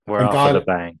We're Thank off with a God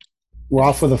bang. we're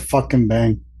off with a fucking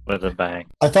bang. With a bang.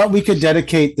 I thought we could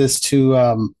dedicate this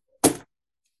to.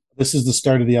 This is the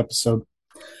start of the episode.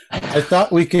 I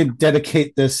thought we could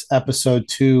dedicate this episode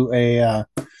to a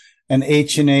an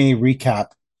HNA recap.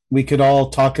 We could all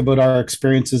talk about our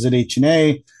experiences at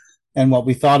HNA and what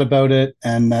we thought about it,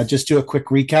 and just do a quick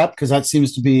recap because that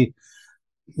seems to be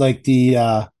like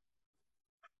the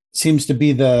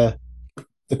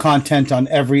content on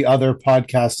every other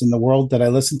podcast in the world that I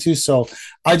listen to. So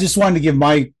I just wanted to give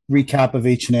my recap of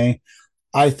HNA.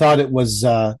 I thought it was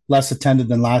less attended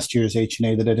than last year's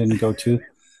HNA that I didn't go to.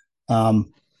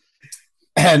 Um,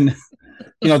 and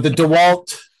the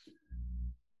DeWalt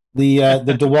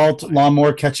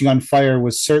lawnmower catching on fire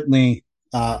was certainly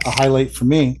a highlight for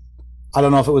me. I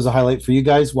don't know if it was a highlight for you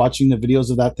guys watching the videos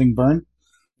of that thing burn.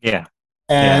 Yeah.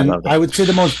 Yeah, I And loved it. I would say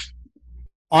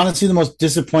the most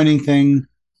disappointing thing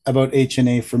about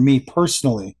HNA for me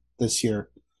personally this year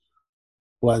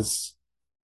was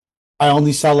I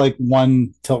only saw like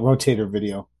one tilt rotator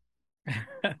video.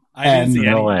 I didn't see And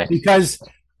No any. way. because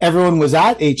everyone was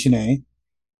at HNA,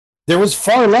 there was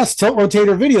far less tilt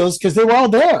rotator videos because they were all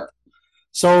there.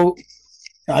 So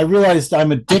I realized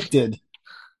I'm addicted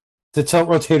to tilt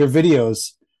rotator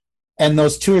videos. And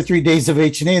those 2 or 3 days of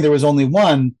HNA, there was only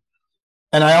one.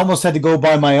 And I almost had to go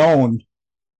buy my own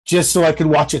just so I could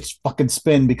watch it fucking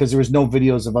spin because there was no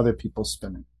videos of other people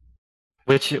spinning.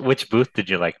 Which booth did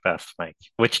you like best, Mike?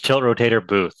 Which tilt rotator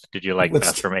booth did you like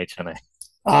best from HNA?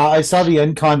 I saw the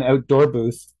Encon outdoor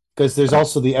booth because there's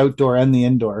also the outdoor and the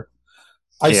indoor.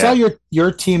 I saw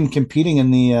your team competing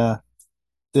in the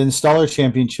installer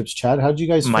championships. Chad, how did you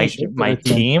guys My finish? my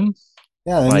team?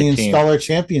 Yeah, in My the team. installer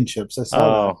championships. I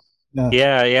saw that.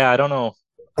 Yeah. I don't know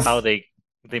how they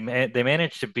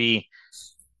managed to be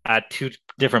at two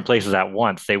different places at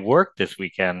once. They worked this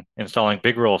weekend installing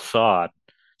big roll sod,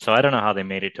 so I don't know how they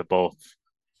made it to both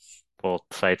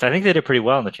sites. I think they did pretty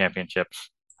well in the championships.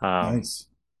 Nice.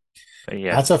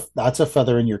 Yeah, That's a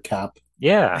feather in your cap.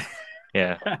 yeah,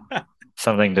 yeah.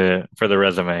 Something for the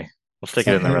resume. We'll stick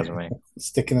it in the resume.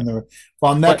 Sticking in the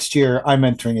well, next year I'm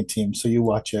entering a team, so you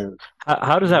watch out.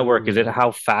 How does that work? Is it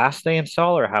how fast they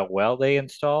install, or how well they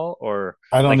install, or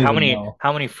I like don't even know.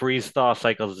 how many freeze thaw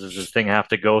cycles does this thing have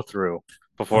to go through I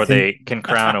before think they can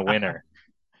crown a winner?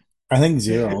 I think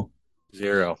zero.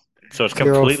 Zero. So it's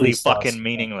Zero completely free stuff. fucking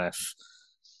meaningless.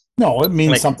 No, it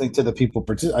means Like, something to the people.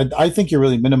 I think you're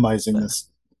really minimizing this.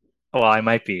 well, I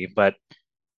might be, but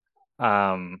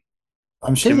um,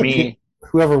 I'm to sure me,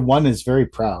 whoever won is very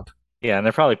proud. yeah, and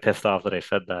they're probably pissed off that I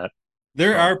said that.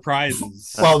 There So, are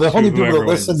prizes. Well, the to only people that whoever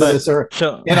listen wins. to this are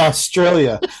so in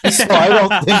Australia, so I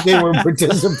don't think they were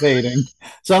participating.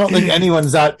 So I don't think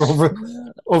anyone's that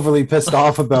overly pissed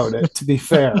off about it. To be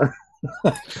fair,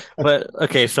 but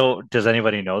okay, so does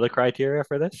anybody know the criteria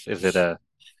for this? Is it a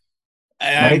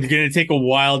I'm Mike? gonna take a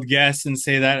wild guess and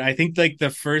say that I think like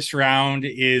the first round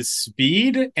is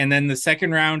speed, and then the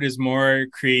second round is more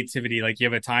creativity. Like you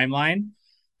have a timeline,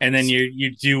 and then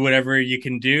you do whatever you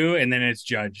can do, and then it's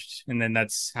judged, and then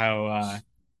that's how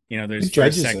Who there's first,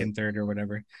 judges second, it? third, or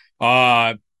whatever.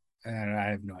 I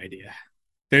have no idea.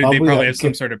 They Probably probably have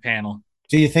some sort of panel.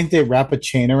 Do you think they wrap a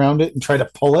chain around it and try to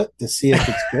pull it to see if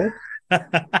it's good?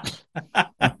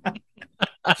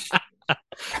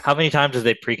 how many times did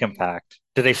they pre-compact?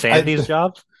 Do they sand these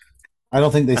jobs? I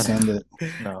don't think they sand it.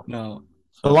 No. No.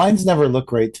 The lines never look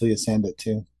great till you sand it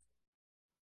too.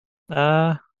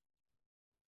 Uh,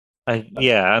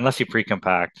 yeah, unless you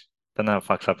pre-compact, then that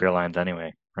fucks up your lines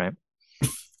anyway, right?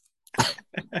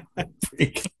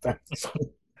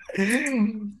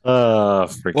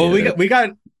 Forget Well, it. we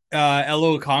got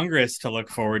LO Congress to look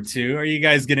forward to. Are you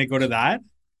guys gonna go to that?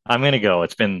 I'm gonna go.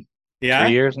 It's been Yeah.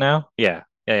 3 years now. Yeah.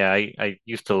 I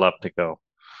used to love to go.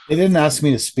 They didn't ask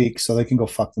me to speak, so they can go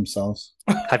fuck themselves.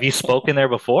 Have you spoken there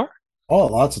before? Oh,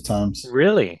 lots of times.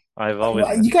 Really? I've always.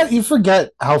 You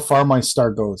forget how far my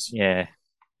star goes. Yeah,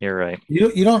 you're right.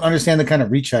 You don't understand the kind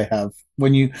of reach I have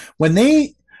when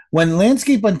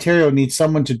Landscape Ontario needs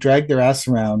someone to drag their ass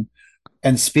around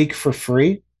and speak for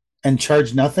free and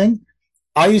charge nothing.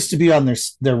 I used to be on their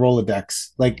Rolodex.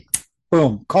 Like,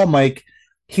 boom, call Mike.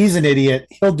 He's an idiot.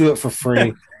 He'll do it for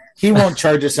free. He won't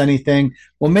charge us anything.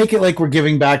 We'll make it like we're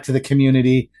giving back to the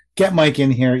community. Get Mike in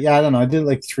here. Yeah, I don't know. I did it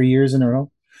like 3 years in a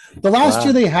row. The last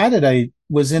year they had it, I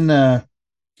was in it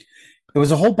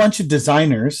was a whole bunch of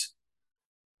designers.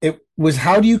 It was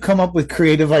how do you come up with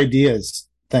creative ideas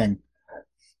thing.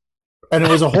 And it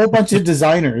was a whole bunch of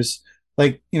designers,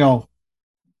 like,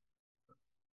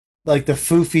 like the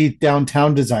foofy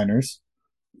downtown designers,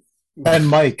 and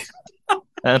Mike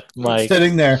And Mike,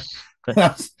 sitting there.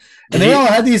 And they all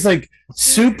had these like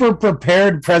super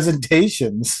prepared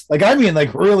presentations. Like, I mean,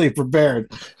 like really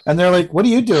prepared. And they're like, what are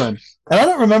you doing? And I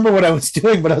don't remember what I was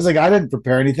doing, but I was like, I didn't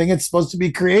prepare anything. It's supposed to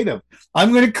be creative.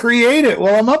 I'm going to create it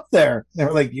while I'm up there. They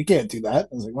were like, you can't do that.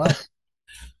 I was like, well,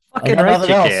 I Fucking got right nothing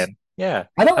you else. can. Yeah.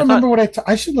 I don't I thought remember what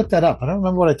I should look that up. I don't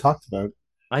remember what I talked about.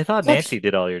 I thought It's actually, Nancy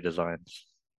did all your designs.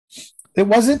 it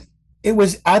wasn't, it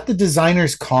was at the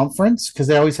designers conference because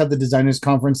they always have the designers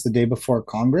conference the day before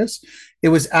Congress. It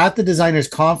was at the designers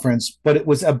conference, but it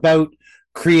was about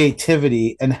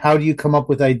creativity and how do you come up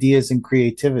with ideas and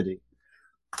creativity.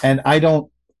 And I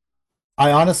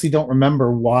honestly don't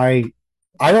remember why.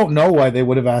 I don't know why they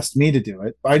would have asked me to do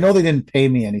it. I know they didn't pay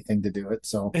me anything to do it.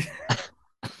 So,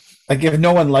 like, if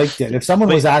no one liked it, if someone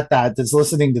But, was at that's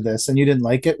listening to this and you didn't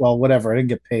like it, well, whatever. I didn't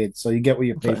get paid. So you get what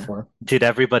you pay but for. did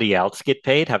everybody else get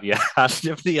paid? Have you asked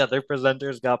if the other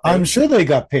presenters got I'm paid? sure they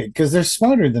got paid because they're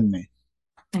smarter than me.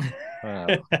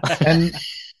 Wow. And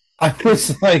I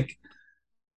was like,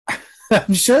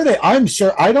 I'm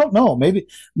sure, I don't know. Maybe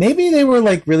they were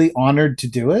like really honored to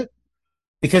do it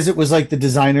because it was like the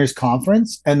designers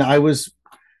conference. And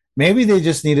maybe they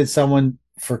just needed someone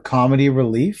for comedy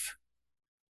relief.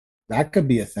 That could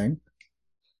be a thing.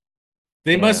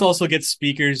 They must Yeah. also get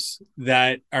speakers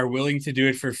that are willing to do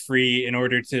it for free in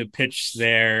order to pitch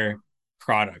their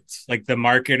product, like the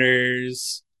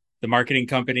marketers, the marketing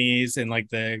companies, and like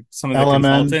the some of the LMN.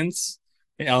 consultants,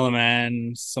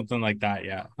 LMN, something like that.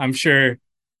 Yeah, I'm sure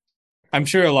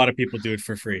a lot of people do it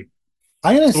for free.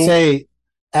 I'm going to So say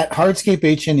at Hardscape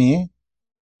HNE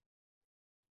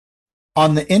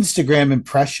on the Instagram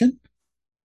impression,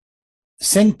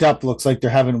 Synced Up looks like they're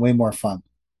having way more fun.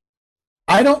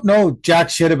 I don't know jack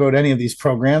shit about any of these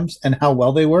programs and how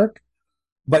well they work,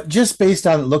 but just based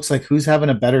on it looks like who's having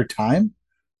a better time,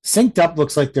 Synced Up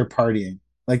looks like they're partying.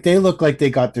 Like they look like they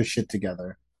got their shit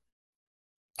together.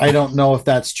 I don't know if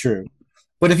that's true.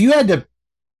 But if you had to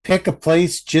pick a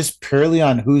place just purely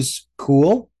on who's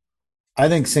cool, I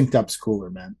think Synced Up's cooler,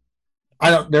 man. I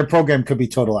don't their program could be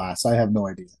total ass. I have no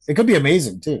idea. It could be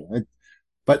amazing too.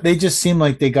 But they just seem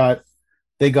like they got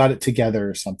it together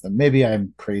or something. Maybe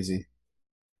I'm crazy.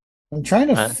 I'm trying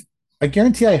to. Uh, I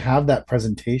guarantee I have that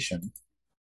presentation. I'm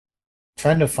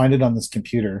trying to find it on this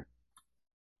computer.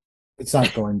 It's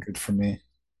not going good for me.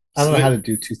 I don't so know how to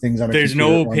do two things on a there's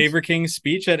computer at no once. Paver King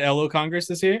speech at LO Congress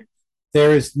this year.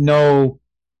 There is no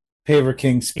Paver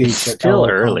King it's speech at still LO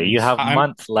early. You Congress. have I'm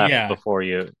months left yeah. before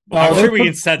you I'm No, before sure we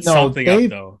can set no, something up they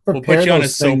though. We'll put prepare you on a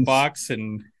those things soapbox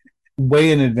and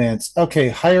way in advance. Okay,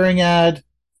 hiring ad,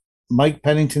 Mike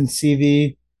Pennington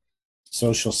CV,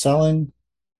 social selling,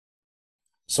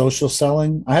 social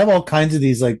selling. I have all kinds of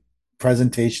these like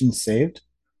presentations saved,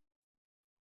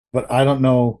 but I don't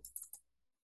know.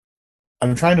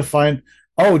 I'm trying to find.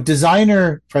 Oh,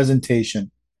 designer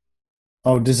presentation.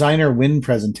 Oh, designer win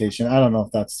presentation. I don't know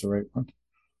if that's the right one.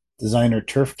 Designer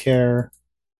turf care.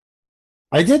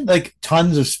 I did like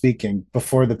tons of speaking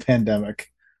before the pandemic.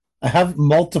 I have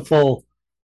multiple.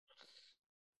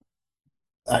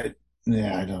 I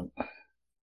yeah, I don't.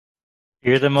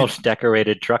 you're the most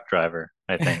decorated truck driver,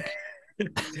 I think.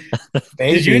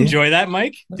 did you Maybe enjoy that,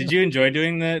 Mike? Did you enjoy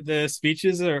doing the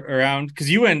speeches around? Because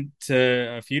you went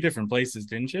to a few different places,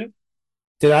 didn't you?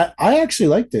 did I? I actually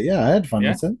liked it. Yeah, I had fun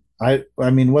Yeah. with it. I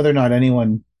mean, whether or not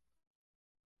anyone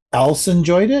else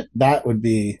enjoyed it, that would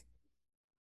be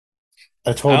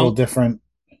a total I different.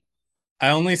 I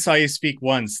only saw you speak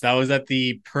once. That was at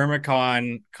the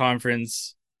Permacon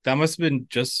conference. That must have been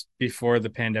just before the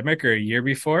pandemic or a year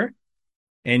before.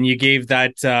 And you gave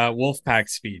that Wolfpack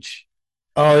speech.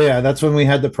 Oh yeah, that's when we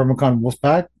had the Permacon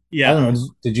Wolfpack. I Yeah, don't know.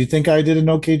 Did you think I did an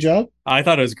okay job? I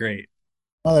thought it was great.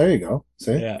 Oh, there you go.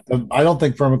 See, Yeah. I don't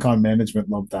think Permacon management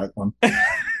loved that one.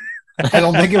 I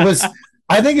don't think it was.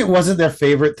 I think it wasn't their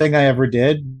favorite thing I ever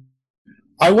did.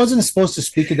 I wasn't supposed to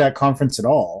speak at that conference at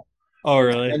all. Oh,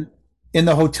 really? And in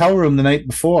the hotel room the night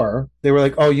before, they were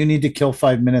like, "Oh, you need to kill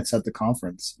 5 minutes at the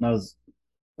conference." And I was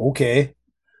okay.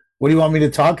 What do you want me to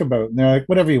talk about? And they're like,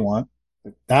 "Whatever you want."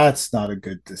 That's not a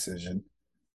good decision.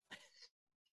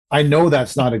 I know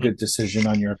that's not a good decision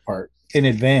on your part in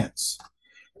advance.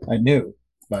 I knew,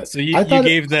 but So you, I you thought,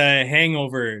 gave the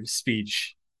hangover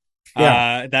speech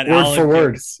yeah, that word for Alan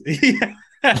word. gives.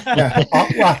 Yeah,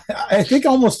 well, I think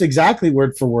almost exactly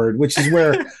word for word, which is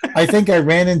where I think I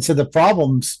ran into the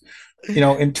problems.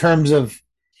 In terms of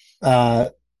uh,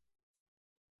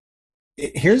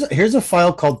 here's a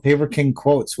file called Paver King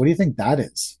quotes. What do you think that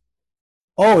is?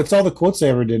 Oh, it's all the quotes I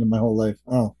ever did in my whole life.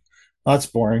 Oh, that's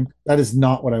boring. That is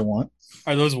not what I want.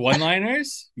 Are those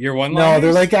one-liners? Your No,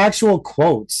 they're one-liners? like actual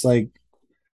quotes. Like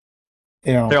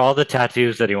They're all the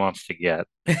tattoos that he wants to get.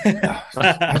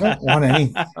 I don't want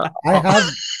any. I have,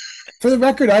 for the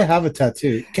record, I have a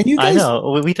tattoo. Can you I guys?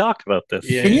 know. We talked about this.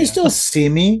 Yeah, Can you yeah, still see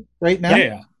me right yeah, now?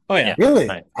 yeah. Oh yeah. Yeah. Really?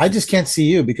 Right. I just can't see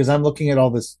you because I'm looking at all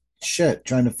this shit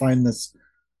trying to find this.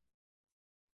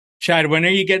 Chad, when are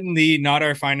you getting the Not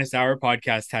Our Finest Hour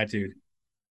podcast tattooed?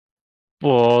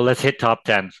 Well, let's hit top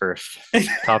 10 first.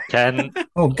 Top 10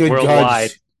 Oh, good God.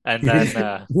 worldwide, and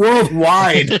then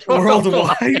Worldwide.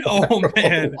 Worldwide? Oh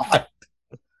man. Worldwide.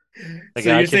 like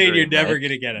So I you're can saying you're dream, never right?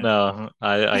 gonna get No,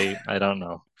 I don't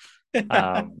know.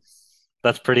 Um,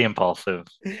 that's pretty impulsive.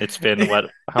 It's been it?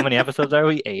 what? How many episodes are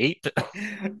we? 8.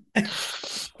 I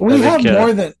We have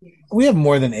think.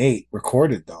 more than 8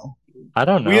 recorded though. I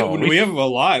don't we know. we have a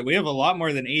lot. We have a lot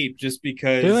more than 8 just Do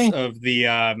because we? of the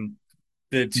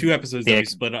 2 episodes The that we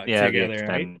ex- split up yeah, together,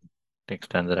 right? the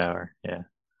extended hour. Yeah,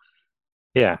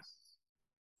 yeah.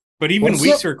 But even What's up?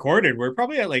 weeks recorded, we're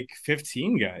probably at like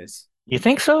 15 guys. You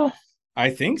think so? I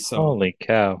think so. Holy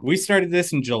cow! We started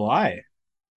this in July.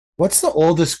 What's the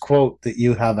oldest quote that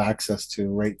you have access to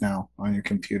right now on your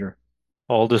computer?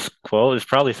 Oldest quote is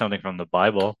probably something from the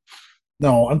Bible,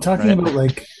 No, I'm talking right? about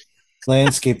like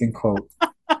landscaping quote.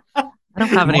 I don't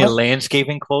have You any want?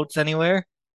 landscaping quotes anywhere.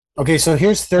 Okay, so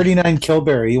here's 39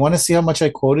 Kilberry. You want to see how much I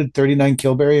quoted 39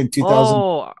 Kilberry in 2000?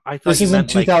 Oh, I thought This you is in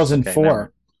meant like, okay, never mind.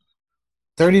 2004.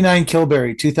 39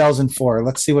 Kilberry, 2004.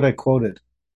 Let's see what I quoted.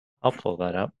 I'll pull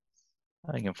that up.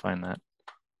 I can find that.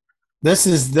 This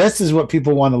is what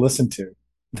people want to listen to.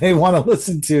 They want to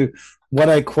listen to what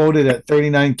I quoted at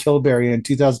 39 Kilberry in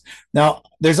 2000. Now,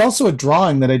 there's also a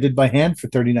drawing that I did by hand for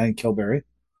 39 Kilberry.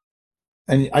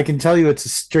 And I can tell you it's a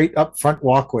straight up front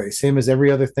walkway, same as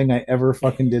every other thing I ever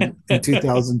fucking did in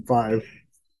 2005.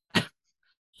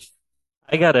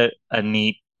 I got a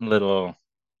neat little.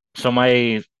 So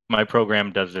my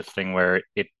program does this thing where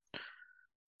it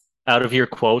out of your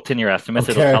quotes and your estimates,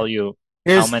 it'll Okay. tell you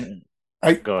how Here's many.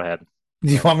 I Go ahead.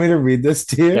 Do you want me to read this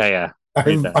to you? Yeah, yeah.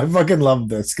 Read that. I fucking love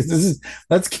this because this is.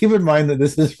 Let's keep in mind that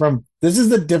this is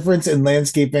the difference in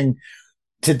landscaping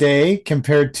today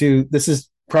compared to this is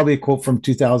probably a quote from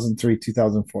 2003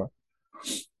 2004.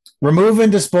 Remove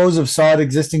and dispose of sawed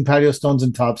existing patio stones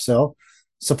and topsoil.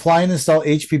 Supply and install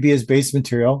HPB as base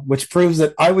material, which proves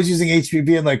that I was using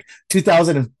HPB in like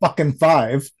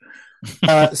 2005.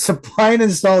 Supply and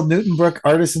install Newton Brook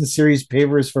Artisan Series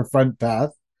pavers for front path.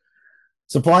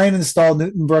 Supply and install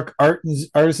Newton Brook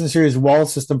Artisan Series wall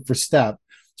system for step.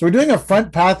 So we're doing a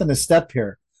front path and a step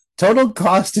here. Total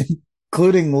cost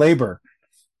including labor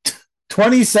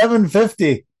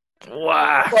 $27.50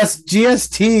 Wow. plus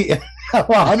GST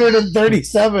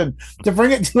 137 to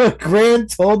bring it to a grand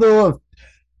total of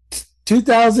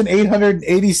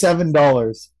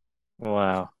 $2,887.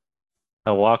 Wow.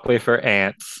 A walkway for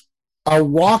ants. A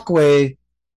walkway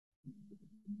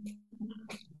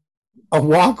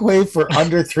for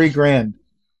under $3,000.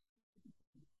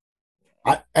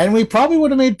 And we probably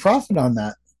would have made profit on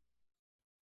that.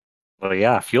 Well,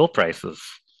 yeah, fuel prices.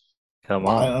 Come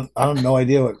on. I have no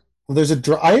idea what.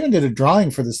 Well, I even did a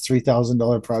drawing for this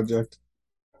 $3,000 project.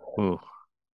 Ooh.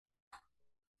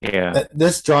 Yeah.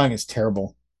 This drawing is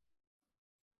terrible.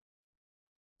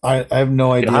 I have no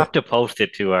You'll idea. have to post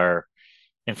it to our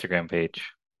Instagram page.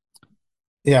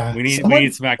 Yeah, We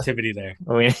need some activity there.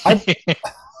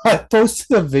 I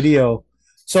posted a video.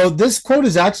 So this quote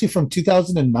is actually from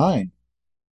 2009.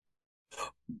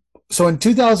 So in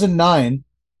 2009,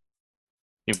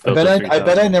 I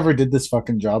bet I never did this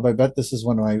fucking job. I bet this is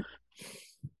when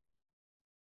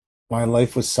my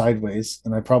life was sideways,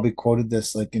 and I probably quoted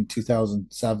this like in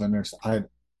 2007 or so. I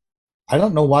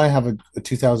don't know why I have a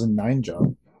 2009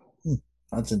 job.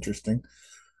 That's interesting.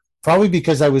 Probably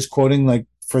because I was quoting like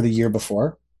for the year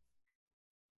before.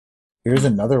 Here's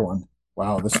another one.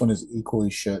 Wow, this one is equally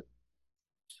shit.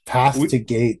 Path to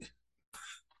gate.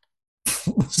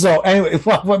 So anyway,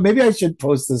 well, maybe I should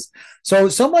post this. So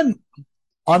someone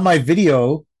on my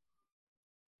video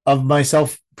of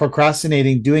myself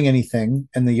procrastinating doing anything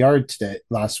in the yard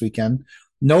last weekend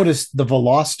noticed the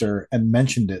Veloster and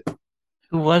mentioned it.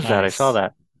 Who was that? I saw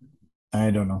that. I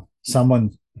don't know.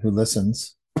 Someone who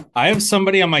listens. I have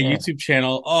somebody on my YouTube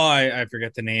channel. Oh, I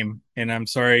forget the name, and I'm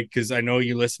sorry because I know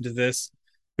you listen to this.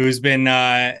 Who's been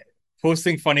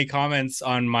posting funny comments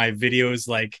on my videos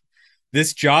like,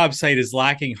 "This job site is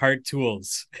lacking hard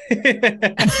tools."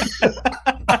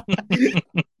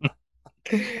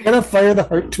 Gotta fire the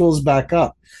heart tools back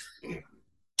up.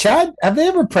 Chad, have they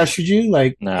ever pressured you?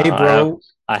 Like, No, hey, bro.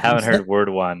 I haven't heard word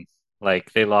one.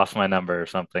 Like they lost my number or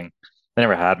something. They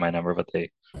never had my number, but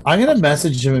they I'm gonna lost my number.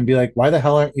 message him and be like, "Why the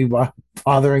hell aren't you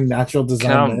bothering Natural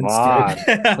Design Come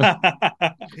Landscape?" on.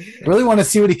 I really want to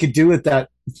see what he could do with that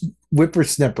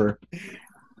whippersnipper.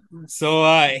 So,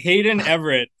 Hayden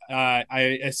Everett,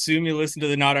 I assume you listen to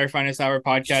the Not Our Finest Hour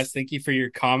podcast. Thank you for your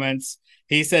comments.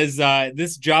 He says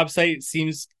this job site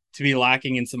seems to be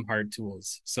lacking in some hard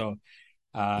tools. So,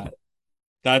 uh,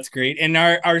 that's great. And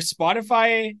our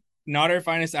Spotify Not Our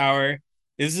Finest Hour,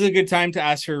 this is a good time to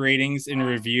ask for ratings and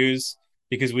reviews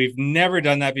because we've never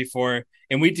done that before.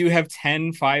 And we do have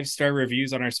 10 5-star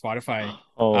reviews on our Spotify.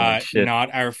 Holy shit.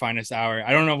 Not Our Finest Hour.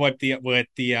 I don't know what the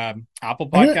Apple I'm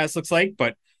gonna, podcast looks like,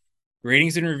 but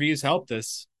ratings and reviews help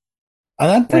this.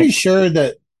 and I'm pretty Thanks. sure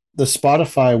that the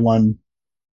Spotify one,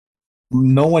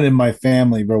 no one in my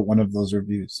family wrote one of those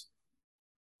reviews.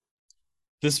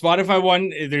 The Spotify one,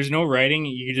 there's no writing.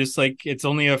 You just like it's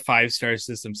only a 5-star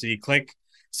system. So you click.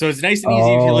 So it's nice and easy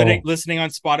if you're Oh, listening on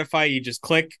Spotify. You just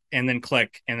click, and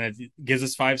it gives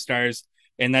us 5 stars,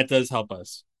 and that does help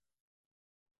us.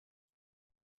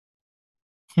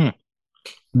 Hmm.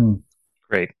 hmm.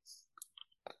 Great.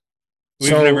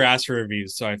 We've never So, asked for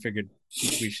reviews, so I figured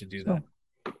we should do that.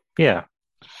 Yeah.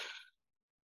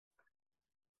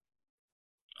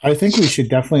 I think we should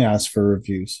definitely ask for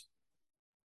reviews.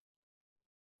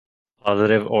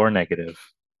 Positive or negative.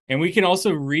 And we can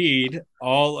also read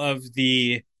all of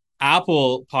the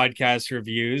Apple podcast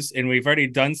reviews, and we've already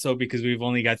done so because we've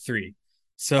only got 3.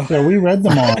 So Yeah, we read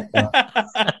them all.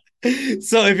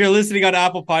 so if you're listening on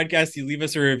Apple Podcasts, you leave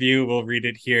us a review, we'll read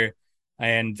it here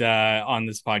and on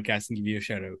this podcast and give you a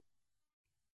shout out.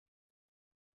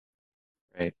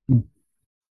 Right.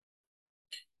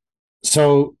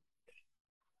 So,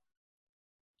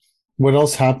 what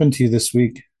else happened to you this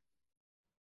week?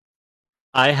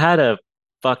 I had a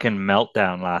fucking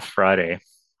meltdown last Friday,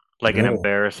 like an Oh,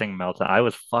 embarrassing meltdown. I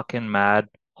was fucking mad.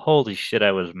 Holy shit,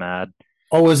 I was mad.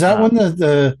 oh, was that Uh, when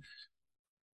the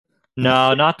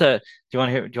no, not the. Do you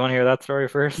want to hear that story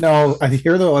first? no? I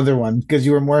hear the other one because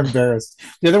you were more embarrassed.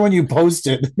 The other one you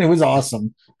posted, it was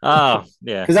awesome. Oh,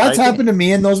 yeah. Because that's I think happened to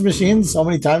me in those machines so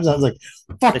many times. I was like,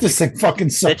 "Fuck, that this thing fucking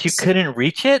you sucks." couldn't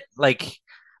reach it. Like,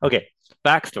 okay,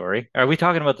 backstory. Are we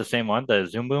talking about the same one, the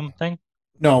Zoom Boom thing?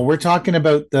 No, we're talking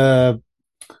about the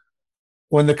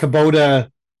when the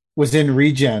Kubota was in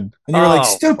regen, and you were like,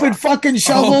 Oh, "Stupid fuck. fucking Oh,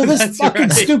 shovel! This that's fucking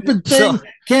right. stupid So, thing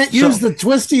can't use so the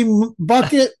twisty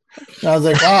bucket." And I was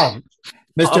like, "Oh, a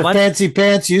Mister bunch. Fancy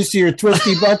Pants, used to your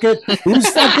twisty bucket. Who's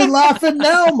fucking laughing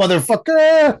now,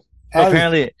 motherfucker?" So I was,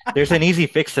 apparently, there's an easy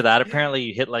fix to that. Apparently,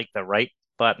 you hit like the right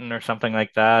button or something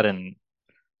like that, and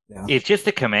yeah, it's just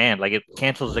a command. Like it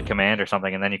cancels the command or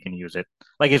something, and then you can use it.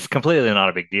 Like it's completely not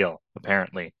a big deal.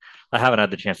 Apparently, I haven't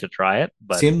had the chance to try it,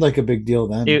 but seemed like a big deal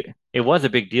then. it was a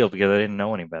big deal because I didn't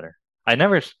know any better. I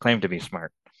never claimed to be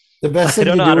smart. The best I thing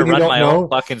don't to know how do to when you run don't my own know,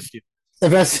 fucking. the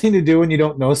best thing to do when you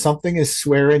don't know something is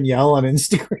swear and yell on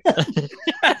Instagram.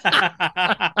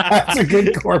 That's a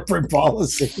good corporate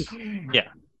policy. Yeah,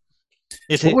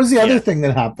 is What it? was the other Yeah. thing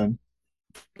that happened?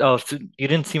 Oh, so you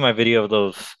didn't see my video of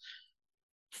those.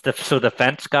 So the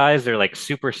fence guys, they're like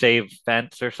Super Save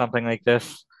Fence or something like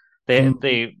this. They Mm.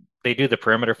 they they do the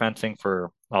perimeter fencing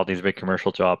for all these big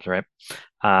commercial jobs, right?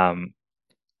 Um,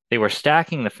 they were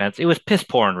stacking the fence. It was piss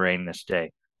pouring rain this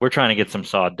day. We're trying to get some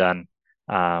sod done.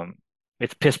 Um,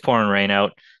 it's piss pouring rain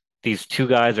out. These two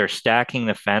guys are stacking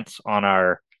the fence on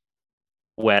our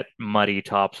wet, muddy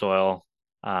topsoil.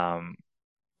 Um,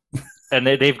 and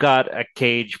they've got a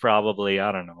cage probably,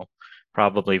 I don't know,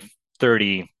 probably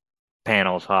 30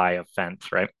 panels high of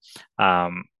fence, right?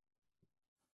 Um,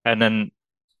 and then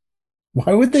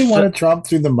Why would they want so, to tromp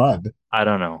through the mud? I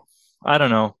don't know. I don't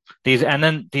know. These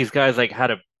guys like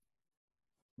had a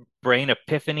brain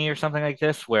epiphany or something like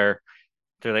this where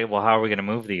they're like, well, how are we going to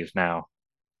move these now?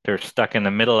 They're stuck in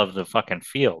the middle of the fucking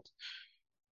field.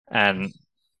 And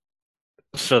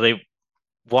so they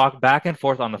walk back and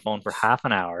forth on the phone for half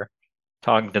an hour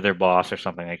talking to their boss or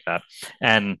something like that.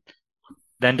 And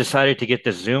then decided to get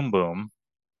the Zoom boom.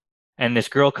 And this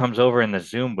girl comes over in the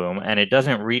Zoom boom and it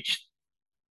doesn't reach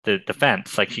the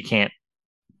fence. Like she can't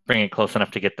bring it close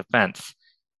enough to get the fence.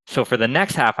 So for the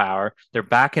next half hour, they're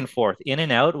back and forth, in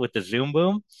and out with the Zoom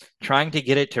boom, trying to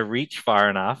get it to reach far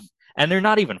enough. And they're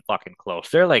not even fucking close.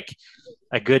 They're like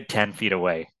a good 10 feet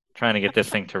away, trying to get this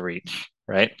thing to reach.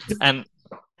 Right. And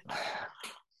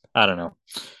I don't know.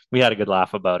 We had a good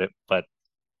laugh about it. But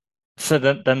so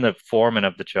then the foreman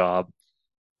of the job,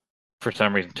 for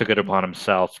some reason, took it upon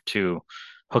himself to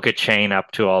hook a chain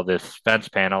up to all this fence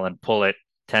panel and pull it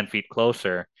 10 feet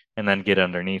closer and then get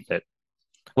underneath it.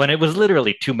 When it was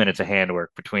literally 2 minutes of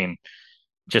handwork between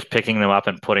just picking them up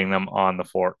and putting them on the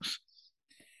forks.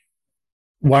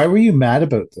 Why were you mad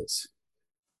about this?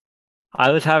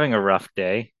 I was having a rough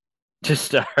day to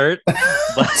start,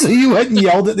 but So you went and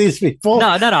yelled at these people? no,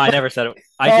 I never said it.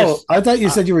 I Oh, just I thought you uh,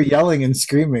 said you were yelling and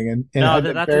screaming and no, had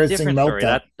an that's a embarrassing different story.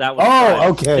 meltdown. That was Oh, Friday.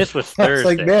 okay. This was I was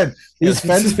like, Thursday. man, Yeah, these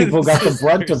fence people got This the is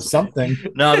brunt of Thursday. something.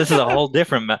 no, this is a whole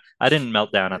different. I didn't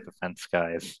melt down at the fence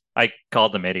guys. I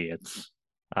called them idiots,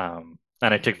 and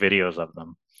I took videos of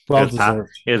them. Well deserved.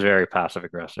 It was very passive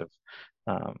aggressive.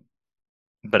 Um,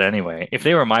 but anyway, if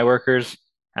they were my workers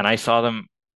and I saw them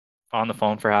on the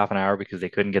phone for half an hour because they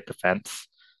couldn't get the fence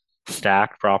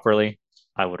stacked properly,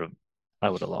 I would have I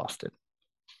would have lost it.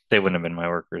 They wouldn't have been my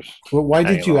workers Well, why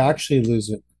any did you longer. actually lose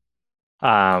it?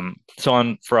 So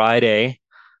on Friday,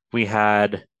 we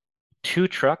had two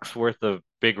trucks worth of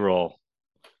big roll.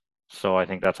 So I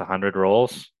think that's 100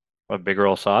 rolls of big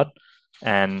roll sod.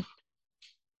 And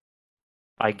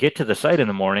I get to the site in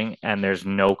the morning and there's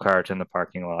no cars in the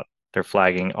parking lot. They're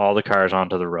flagging all the cars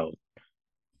onto the road.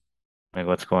 Like,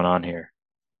 what's going on here?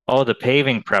 Oh, the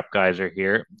paving prep guys are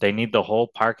here. They need the whole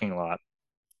parking lot.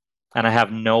 And I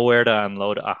have nowhere to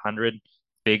unload 100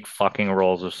 big fucking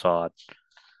rolls of sod.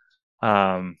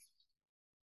 Um,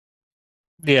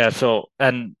 yeah, so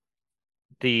and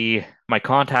the my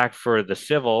contact for the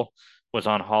civil was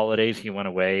on holidays. He went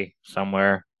away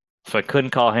somewhere. So I couldn't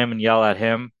call him and yell at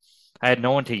him. I had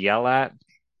no one to yell at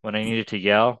when I needed to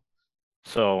yell.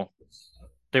 So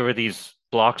there were these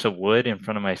blocks of wood in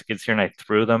front of my skid steer and I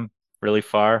threw them really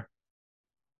far.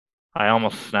 I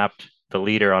almost snapped the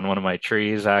leader on one of my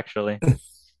trees, actually.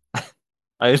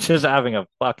 I was just having a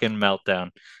fucking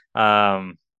meltdown.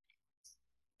 Um,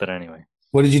 but anyway,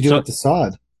 What did you do so with the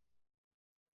sod?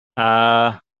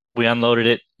 uh, we unloaded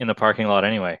it in the parking lot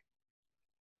anyway,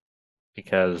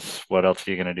 because what else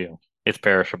are you gonna do? It's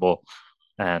perishable,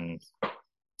 and it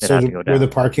So had to go were the down.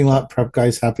 parking So lot prep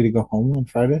guys happy to go home on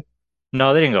Friday?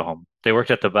 no, they didn't go home. They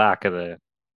worked at the back of the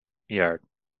yard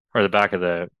or the back of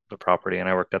the property, and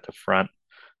I worked at the front.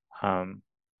 Um,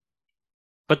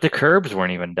 but the curbs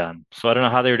weren't even done, so I don't know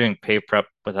how they were doing pave prep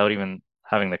without even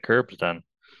having the curbs done.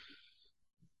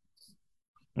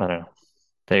 I don't know.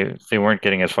 They weren't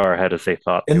getting as far ahead as they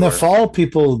thought they In the were. fall,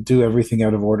 people do everything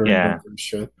out of order and Yeah, backwards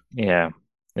shit. yeah,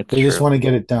 it's They just true. want to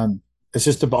get it done. It's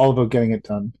just all about getting it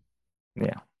done.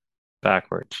 Yeah,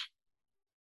 backwards.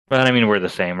 But I mean, we're the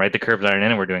same, right? The curbs aren't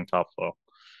in, and we're doing top flow.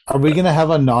 Are we But going to have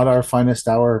a Not Our Finest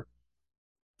Hour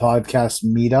podcast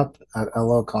meetup at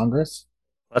LO Congress?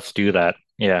 let's do that.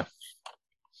 Yeah,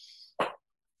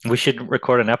 we should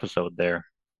record an episode there.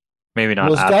 Maybe not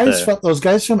Those at guys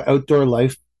the. from Outdoor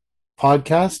Life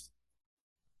podcast,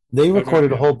 they Outdoor,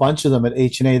 recorded a yeah. whole bunch of them at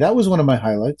HNA. That was one of my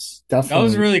highlights. That was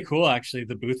Definitely. really cool, actually.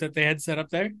 The booth that they had set up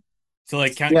there to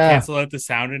like Yeah. cancel out the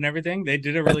sound and everything. They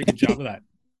did a really good job of that.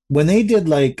 When they did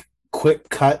like quick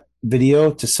cut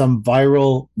video to some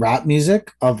viral rap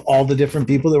music of all the different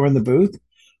people that were in the booth,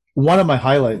 one of my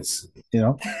highlights,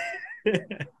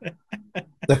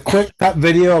 the quick cut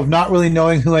video of not really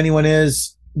knowing who anyone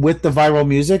is with the viral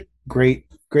music. Great,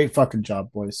 great fucking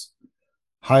job, boys.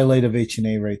 Highlight of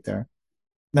HNA right there.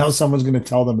 Now someone's going to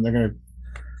tell them, and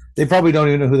they probably don't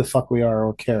even know who the fuck we are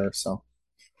or care. So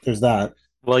there's that.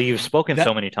 Well, you've spoken that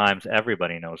so many times,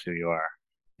 everybody knows who you are.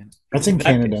 That's in that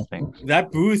Canada. Things.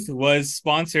 that booth was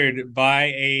sponsored by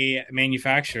a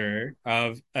manufacturer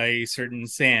of a certain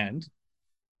sand.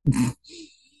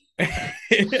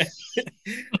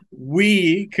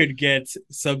 We could get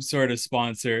some sort of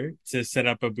sponsor to set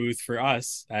up a booth for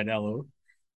us at Elo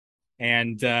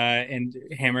and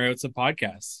hammer out some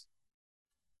podcasts.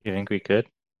 You think we could?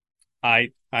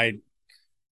 I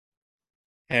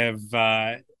have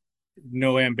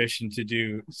no ambition to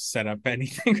do set up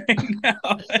anything right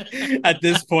now at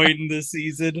this point in the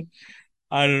season.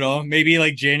 I don't know. Maybe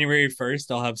like January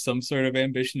 1st, I'll have some sort of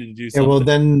ambition to do Yeah, well,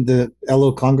 something. then the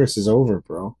LO Congress is over,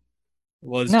 bro.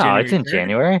 Well, it's No, it's January in 3rd.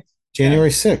 January. Yeah. January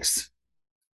 6th.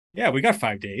 Yeah, we got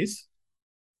 5 days.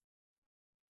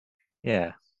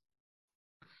 Yeah.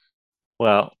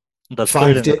 Well, let's put it Five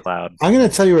in the days. cloud. I'm going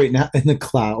to tell you right now in the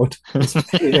cloud. Let's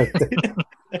put it out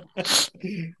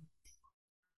there.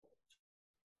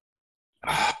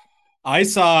 I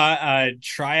saw a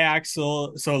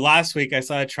triaxle. So last week, I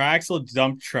saw a triaxle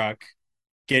dump truck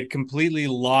get completely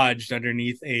lodged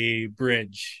underneath a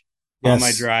bridge on my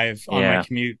Yes. drive, on my Yeah.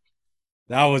 commute.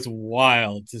 That was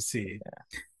wild to see.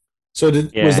 So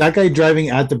was Yeah. that guy driving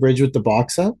at the bridge with the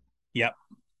box up? Yep.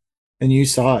 And you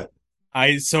saw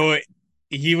it? So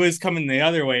he was coming the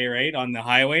other way, right, on the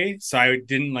highway. So I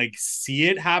didn't like see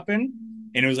it happen,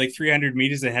 and it was like 300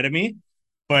 meters ahead of me.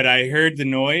 But I heard the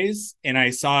noise, and I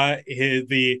saw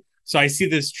the So I see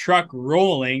this truck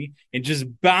rolling and just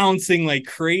bouncing like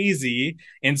crazy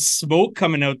and smoke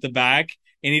coming out the back,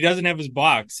 and he doesn't have his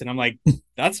box. And I'm like,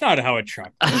 that's not how a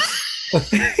truck works.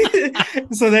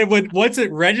 So then once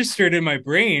it registered in my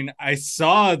brain, I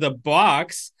saw the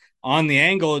box on the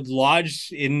angle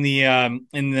lodged in the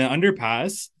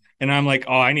underpass, and I'm like,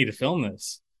 oh, I need to film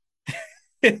this.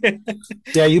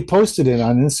 Yeah, you posted it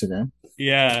on Instagram.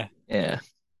 Yeah, Yeah.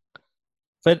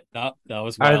 But that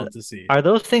was are wild to see. are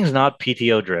those things not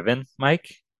PTO driven,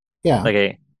 Mike? Yeah. Like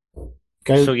a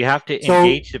Okay. so you have to So,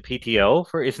 engage the PTO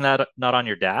for isn't that not on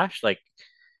your dash? Like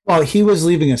well, he was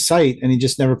leaving a site and he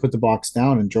just never put the box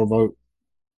down and drove out.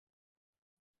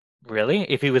 really?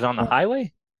 If he was on the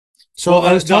highway? So Well,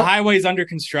 I was the talking. highway is under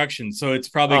construction, so it's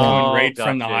probably coming Oh, right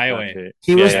from the gotcha, highway. gotcha.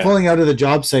 He Yeah, was yeah, pulling out of the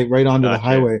job site right onto the gotcha.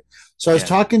 highway. So I was Yeah.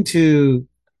 talking to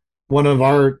one of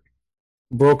our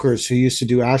brokers who used to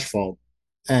do asphalt,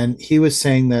 and he was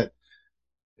saying that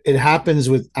it happens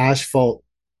with asphalt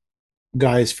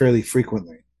guys fairly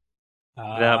frequently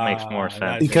That makes more That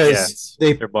sense. makes Yeah. because sense.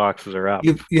 they Their boxes are up.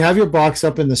 you have your box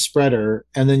up in the spreader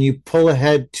and then you pull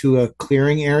ahead to a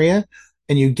clearing area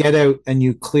and you get out and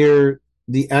you clear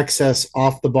the excess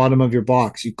off the bottom of your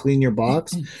box. You clean your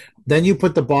box, then you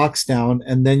put the box down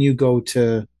and then you go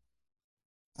to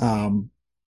um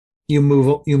you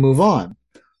move on.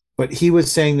 But he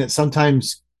was saying that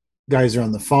sometimes guys are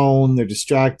on the phone, they're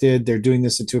distracted, they're doing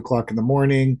this at 2 o'clock in the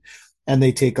morning, and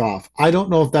they take off. I don't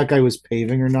know if that guy was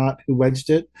paving or not who wedged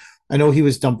it. I know he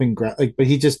was dumping like, but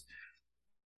he just.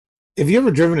 If you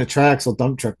ever driven a triaxle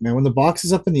dump truck, man, when the box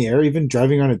is up in the air, even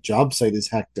driving on a job site is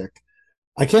hectic.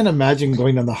 I can't imagine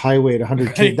going down the highway at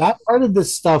 102. Right. That part of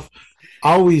this stuff,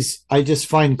 always, I just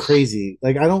find crazy.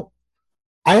 Like,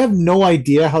 I have no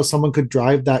idea how someone could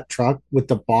drive that truck with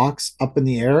the box up in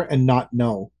the air and not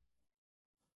know.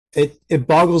 It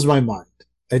boggles my mind.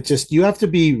 It just you have to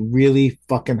be really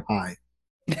fucking high.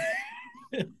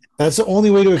 That's the only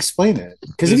way to explain it.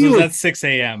 Because if This you was were at 6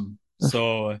 a.m.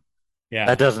 So yeah.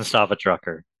 That doesn't stop a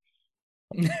trucker.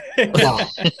 wow,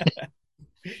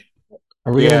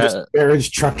 are we going to Yeah.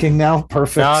 disparage trucking now?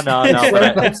 Perfect. No,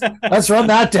 but Let's run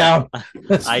that down.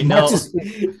 I know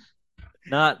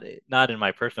not in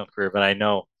my personal career, but I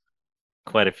know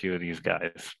quite a few of these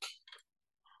guys.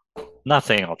 Not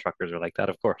saying all truckers are like that,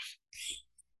 of course.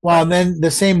 Well, and then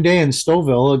the same day in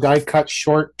Stouffville, a guy cut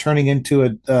short turning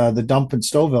into the dump in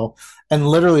Stouffville and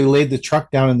literally laid the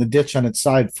truck down in the ditch on its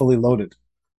side, fully loaded.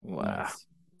 Wow.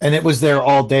 And it was there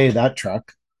all day, that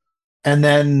truck. And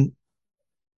then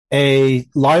a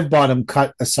live bottom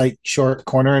cut a site short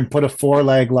corner and put a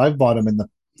 4-leg live bottom in the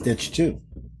ditch too.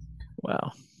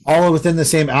 Wow. All within the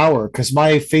same hour because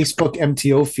my Facebook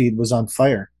MTO feed was on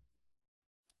fire.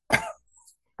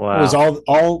 Wow. It was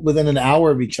all within an hour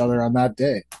of each other on that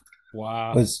day.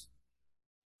 Wow.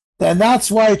 And that's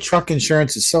why truck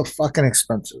insurance is so fucking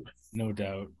expensive. No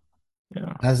doubt. Yeah.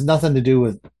 It has nothing to do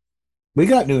with. We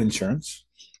got new insurance.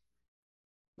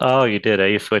 Oh, you did.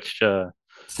 You switched.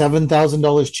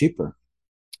 $7,000 cheaper.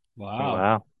 Wow.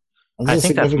 Wow. That's I a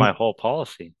think that's my significant. whole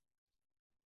policy.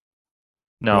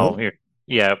 No, Really?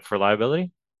 yeah, for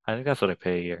liability. I think that's what I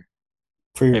pay a year.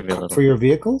 for your Maybe a for little. your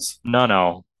vehicles.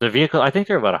 No. The vehicle, I think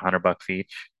they're about $100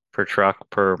 each per truck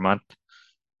per month. Does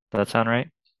that sound right?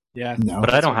 Yeah. No, But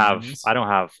I That's don't what mine have is. I don't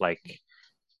have like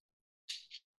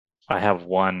I have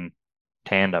one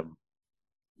tandem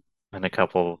and a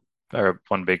couple or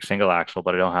one big single axle,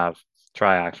 but I don't have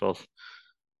triaxles.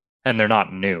 And they're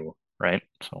not new, right?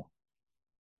 So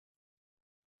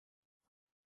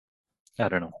I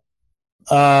don't know.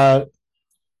 uh,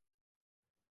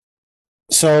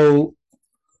 so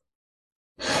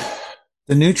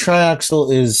the new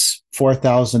triaxle is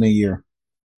 4,000 a year,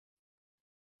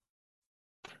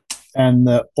 and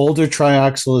the older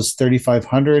triaxle is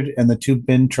 3,500, and the two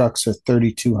bin trucks are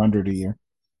 3,200 a year.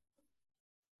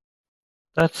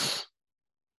 That's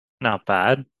not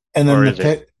bad. And then Or the is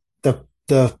it? pit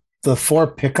the four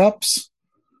pickups,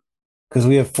 because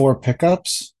we have four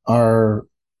pickups, are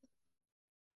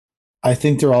I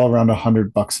think they're all around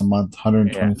 $100 a month, Yeah.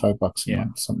 $125 a Yeah.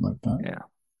 month, something like that. Yeah.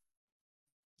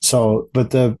 So,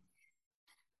 but I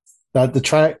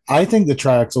think the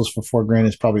triaxles for $4,000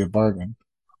 is probably a bargain.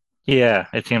 Yeah,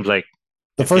 it seems like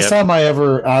The if you first have, time I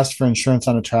ever asked for insurance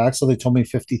on a triaxle, they told me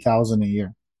 50,000 a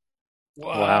year,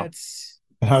 wow. What?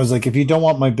 and I was like, if you don't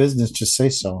want my business, just say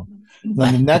so. And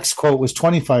then the next quote was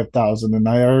 25,000, and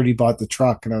I already bought the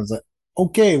truck, and I was like,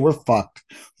 okay, we're fucked.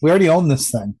 We already own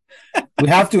this thing. We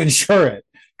have to insure it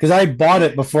because I bought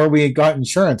it before we got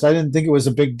insurance. I didn't think it was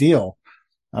a big deal.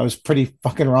 I was pretty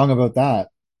fucking wrong about that.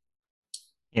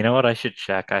 You know what? I should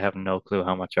check. I have no clue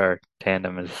how much our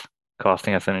tandem is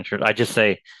costing us in insurance. I just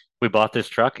say we bought this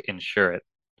truck, insure it.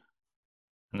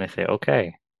 And they say,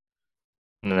 okay.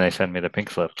 And then they send me the pink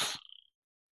slips.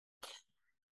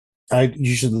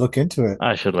 You should look into it.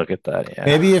 I should look at that. Yeah.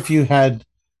 Maybe if you had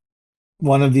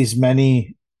one of these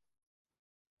many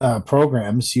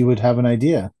programs, you would have an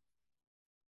idea.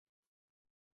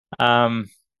 Um,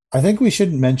 I think we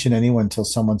shouldn't mention anyone until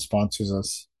someone sponsors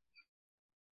us.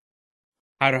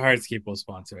 How do Hardscape will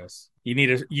sponsor us? You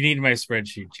need my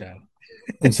spreadsheet, Chad.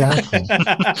 Exactly.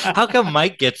 how come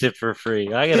Mike gets it for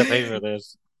free? I gotta pay for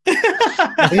this. He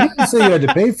didn't say you had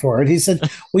to pay for it. He said,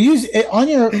 "Well, use it on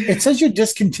your. It says you're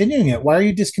discontinuing it. Why are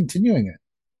you discontinuing it?"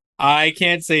 I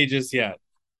can't say just yet,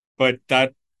 but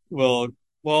that will.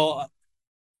 Well,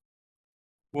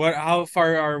 what? How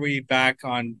far are we back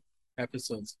on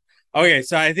episodes? Okay,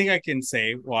 so I think I can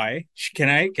say why. Can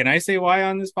I? Can I say why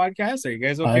on this podcast? Are you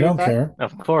guys I okay with don't that? care.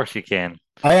 Of course you can.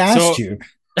 I asked So, you.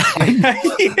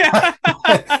 yeah.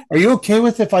 Are you okay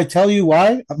with if I tell you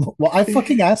why? Well, I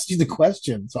fucking asked you the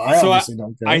question, so I So obviously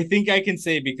don't I care. think I can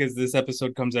say because this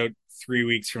episode comes out 3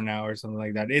 weeks from now or something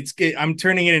like that. I'm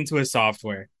turning it into a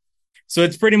software. So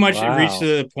it's pretty much reached Wow. to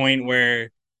the point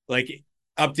where like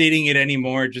updating it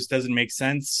anymore just doesn't make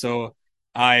sense. So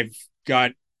I've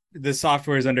got the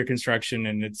software is under construction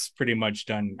and it's pretty much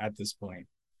done at this point.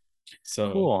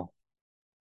 So Cool.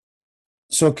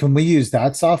 So can we use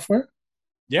that software?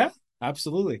 yeah,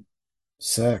 absolutely.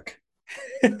 Sick.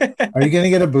 Are you going to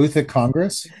get a booth at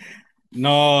Congress?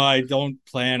 No, I don't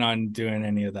plan on doing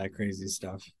any of that crazy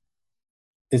stuff.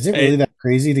 Is it really It, that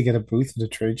crazy to get a booth at a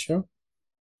trade show?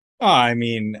 oh, I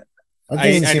mean, That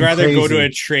doesn't I'd seem rather go to a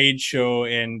crazy. trade show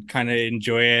and kind of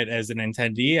enjoy it as an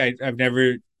attendee. I've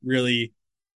never really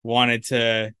wanted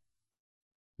to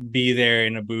be there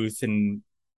in a booth and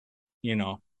you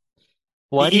know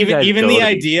Why do you even guys even go the to these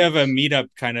idea of a things? meetup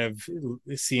kind of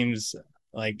seems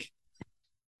like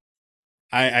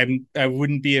I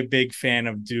wouldn't be a big fan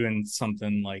of doing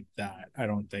something like that. I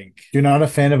don't think. You're not a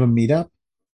fan of a meetup?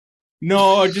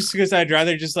 No, just because I'd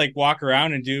rather just like walk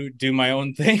around and do my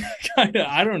own thing.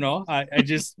 I don't know. I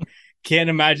just can't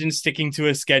imagine sticking to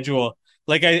a schedule.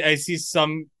 Like I see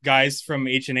some guys from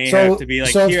HNA have to So, be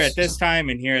like so here at this time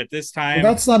and here at this well, time.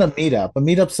 that's not a meetup. A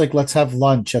meetup's like let's have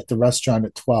lunch at the restaurant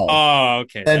at 12. Oh,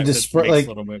 okay. And That just makes a like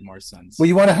little bit more sense. well,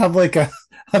 you want to have like a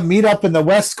meetup in the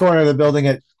west corner of the building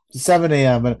at 7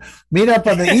 a.m. and meet up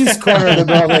on the east corner of the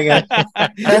building at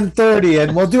 10:30,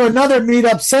 and we'll do another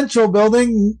meetup central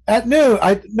building at noon.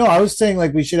 I was saying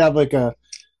like we should have like a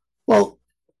well,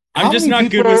 I'm how just many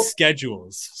not good with people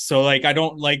schedules. So like I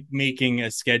don't like making a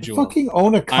schedule. fucking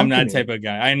own a I'm that company? type of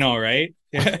guy. I know, right?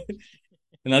 And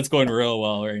that's going real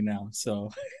well right now.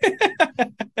 So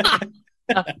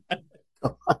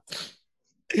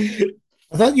I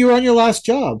thought you were on your last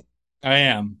job. I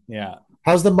am. Yeah.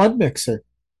 How's the mud mixer?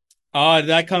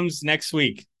 That comes next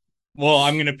week. Well,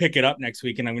 I'm gonna pick it up next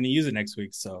week and I'm gonna use it next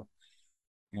week. So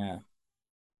yeah.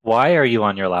 Why are you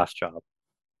on your last job?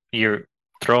 You're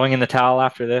throwing in the towel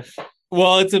after this?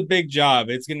 Well, it's a big job.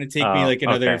 It's gonna take me Oh, like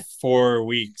another okay. 4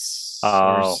 weeks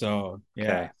or Oh, so. Yeah.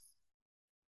 okay.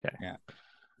 Okay. Yeah.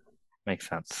 Makes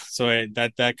sense. So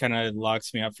that kind of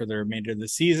locks me up for the remainder of the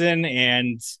season.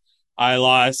 And I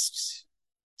lost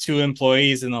two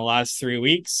employees in the last 3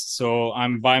 weeks. So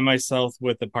I'm by myself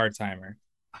with a part timer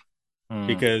Hmm.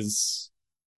 because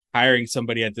hiring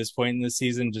somebody at this point in the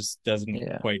season just doesn't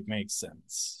Yeah. quite make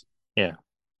sense. Yeah.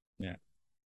 Yeah.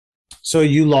 So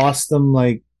you lost them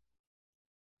like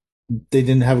they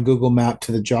didn't have a Google map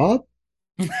to the job?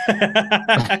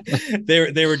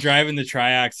 They were driving the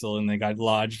triaxle and they got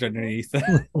lodged underneath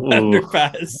the Ooh.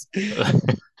 underpass.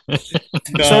 So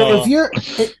if No. you're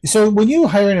so when you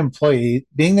hire an employee,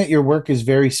 being that your work is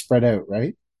very spread out,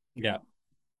 right? Yeah.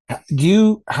 Do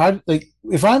you how like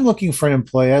if I'm looking for an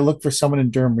employee, I look for someone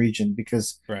in Durham region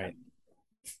because Right.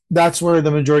 that's where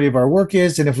the majority of our work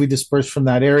is. And if we disperse from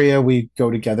that area, we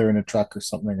go together in a truck or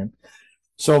something. And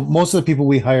so most of the people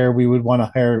we hire, we would want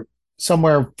to hire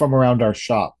somewhere from around our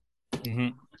shop. Mm-hmm.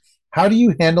 How do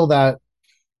you handle that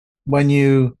when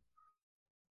you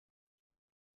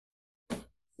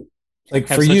like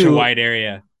for Have such a you? wide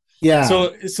area. Yeah.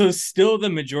 So still the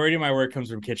majority of my work comes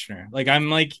from Kitchener. Like I'm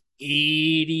like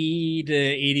 80 to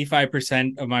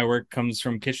 85% of my work comes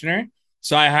from Kitchener.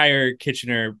 So I hire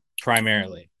Kitchener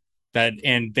primarily. That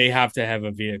and they have to have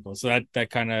a vehicle. So that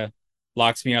kind of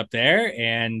locks me up there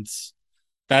and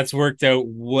that's worked out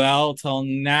well till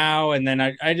now. And then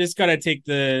I just gotta take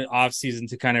the off season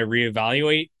to kind of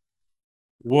reevaluate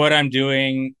what I'm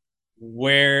doing,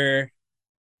 where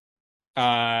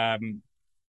um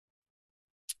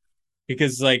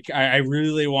because like I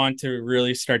really want to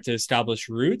really start to establish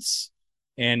roots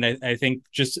And I think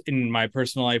just in my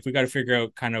personal life, we got to figure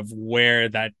out kind of where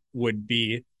that would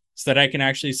be so that I can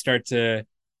actually start to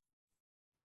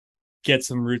get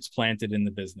some roots planted in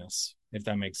the business, if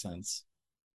that makes sense.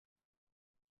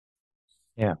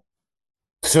 Yeah.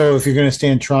 So if you're going to stay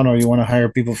in Toronto, you want to hire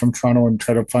people from Toronto and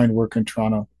try to find work in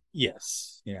Toronto.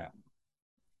 Yes. Yeah.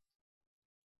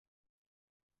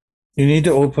 You need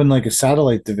to open like a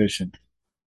satellite division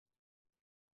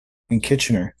in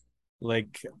Kitchener.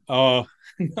 Like, oh,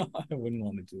 no, I wouldn't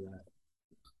want to do that.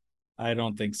 I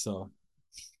don't think so.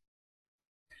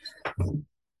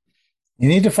 You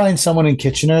need to find someone in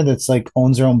Kitchener that's like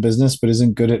owns their own business but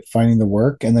isn't good at finding the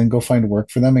work, and then go find work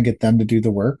for them and get them to do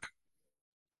the work.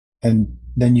 And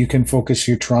then you can focus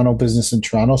your Toronto business in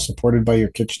Toronto, supported by your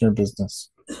Kitchener business.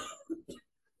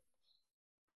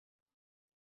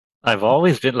 I've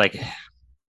always been like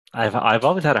I've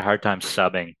always had a hard time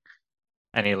subbing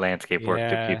any landscape work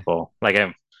to Yeah. people.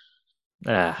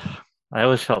 Uh, I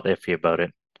always felt iffy about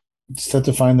it. Just have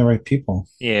to find the right people.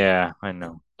 Yeah, I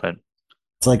know, but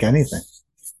It's like anything.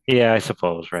 yeah, I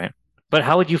suppose, right? But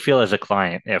how would you feel as a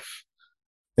client if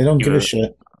They don't give a you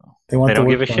shit. They want they the don't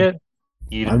give work a done. shit?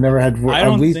 You I've never had I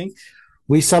don't think,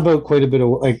 we sub out quite a bit of,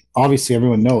 like, obviously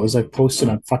everyone knows, like, posted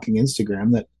on fucking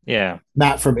Instagram that yeah,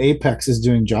 Matt from Apex is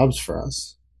doing jobs for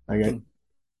us. Like,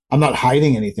 I'm not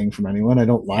hiding anything from anyone. I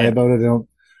don't lie yeah, about it.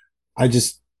 I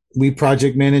just, we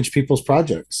project manage people's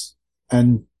projects.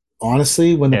 And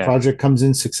honestly, when the yeah. project comes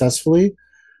in successfully,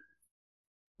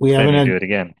 we Then you do it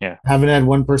again. Yeah, haven't had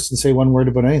one person say one word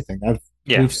about anything.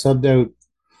 yeah. We've subbed out.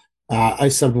 I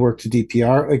subbed work to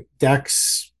DPR, like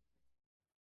decks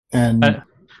and I,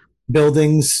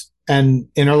 buildings and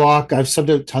interlock. I've subbed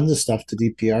out tons of stuff to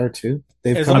DPR too.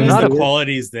 They've as come long I'm in as and not the a do work.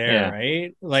 quality's there, yeah.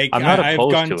 right? Like I'm not I've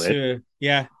opposed gone to it. to,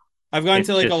 yeah, I've gone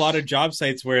to It's like a lot just of job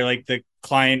sites where like the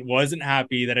client wasn't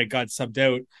happy that it got subbed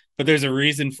out, but there's a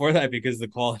reason for that because the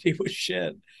quality was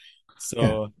shit.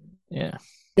 Yeah, So yeah,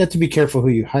 you have to be careful who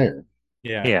you hire.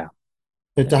 yeah, yeah,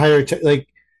 You have to yeah, hire, like,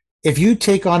 if you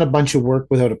take on a bunch of work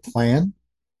without a plan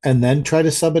and then try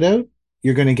to sub it out,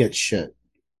 you're going to get shit.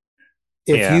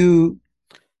 If yeah, you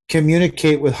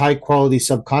communicate with high quality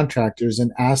subcontractors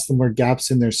and ask them where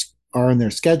gaps in their are in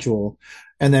their schedule,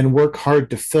 and then work hard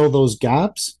to fill those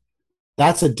gaps,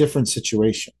 that's a different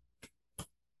situation.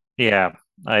 yeah.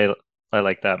 I I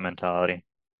like that mentality.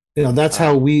 That's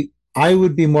how Um, we, I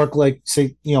would be more like,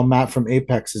 say, Matt from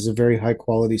Apex is a very high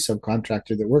quality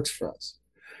subcontractor that works for us.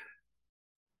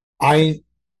 I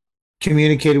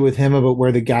communicated with him about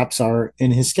where the gaps are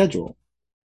in his schedule,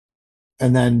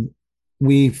 and then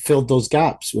we filled those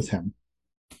gaps with him.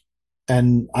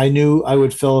 And I knew I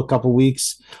would fill a couple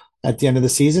weeks at the end of the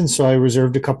season, so I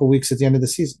reserved a couple weeks at the end of the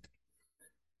season.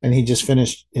 And he just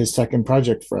finished his second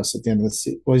project for us at the end of the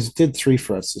season. Well, he did three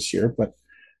for us this year, but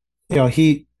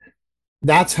he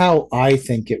that's how I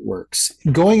think it works.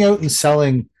 Going out and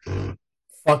selling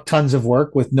fuck tons of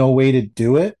work with no way to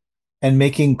do it, and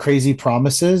making crazy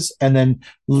promises, and then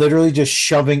literally just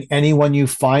shoving anyone you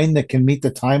find that can meet the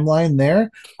timeline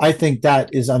there, I think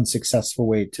that is unsuccessful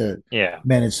way to yeah,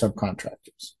 manage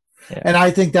subcontractors. yeah, And I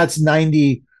think that's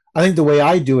 90. I think the way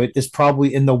I do it is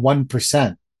probably in the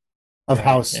 1% of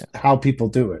right, yeah, how people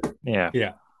do it. yeah,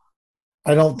 yeah.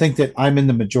 I don't think that I'm in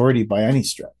the majority by any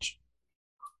stretch.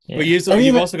 But yeah, And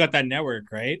you've even, also got that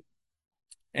network, right?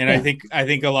 And yeah, I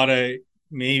think a lot of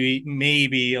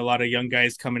maybe a lot of young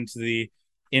guys come into the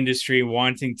industry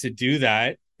wanting to do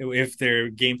that if their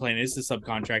game plan is to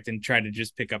subcontract and try to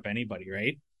just pick up anybody,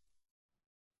 right?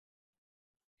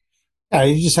 yeah,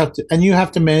 you just have to, and you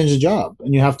have to manage a job,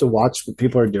 and you have to watch what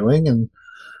people are doing, and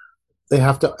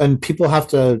people have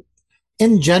to,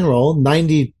 in general,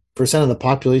 90% of the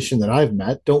population that I've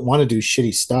met don't want to do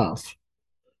shitty stuff.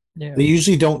 yeah, They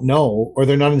usually don't know, or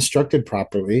they're not instructed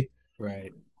properly.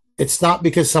 Right. It's not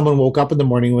because someone woke up in the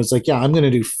morning and was like, yeah, I'm going to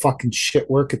do fucking shit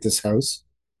work at this house.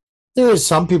 There are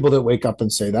some people that wake up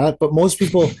and say that, but most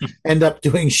people end up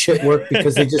doing shit work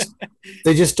because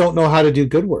they just don't know how to do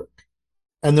good work,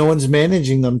 and no one's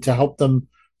managing them to help them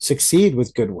succeed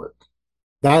with good work.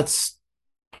 That's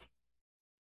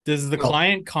Does the well,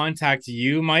 client contact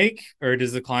you, Mike, or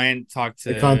does the client talk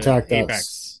they to contact us.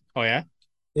 Apex? Oh yeah.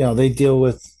 They deal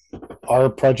with our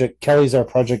project. Kelly's our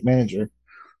project manager,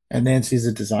 and Nancy's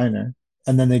a designer,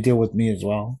 and then they deal with me as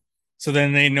well. So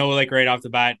then they know like right off the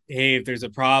bat, hey, if there's a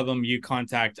problem, you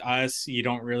contact us. You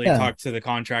don't really Yeah. talk to the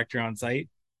contractor on site.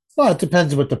 Well, it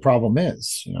depends what the problem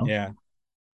is. Yeah.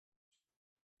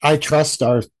 I trust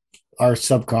our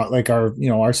subcon like our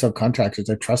subcontractors.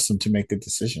 I trust them to make good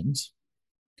decisions.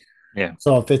 yeah,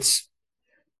 So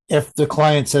if the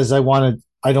client says, I want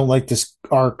I don't like this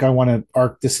arc. I want to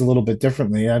arc this a little bit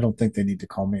differently. I don't think they need to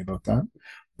call me about that.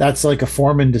 That's like a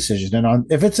foreman decision.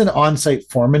 And if it's an on-site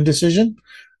foreman decision,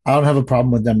 I don't have a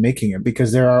problem with them making it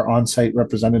because they're our on-site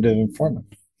representative and foreman.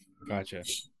 Gotcha.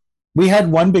 We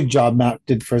had one big job Matt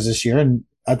did for us this year, and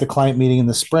at the client meeting in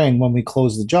the spring when we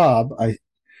closed the job,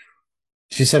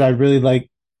 she said, I really like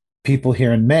people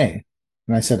here in May.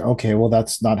 And I said, okay, well,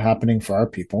 that's not happening for our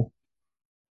people.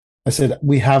 I said,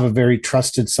 we have a very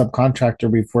trusted subcontractor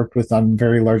we've worked with on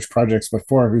very large projects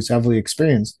before who's heavily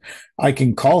experienced. I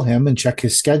can call him and check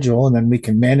his schedule, and then we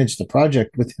can manage the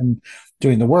project with him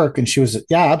doing the work. And she was,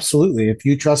 yeah, absolutely. If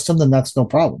you trust him, then that's no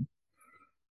problem.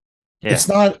 Yeah. It's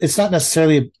not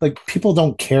necessarily like people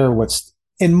don't care what's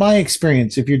in my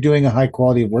experience. If you're doing a high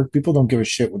quality of work, people don't give a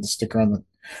shit with the sticker on the.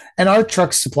 And our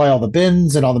trucks supply all the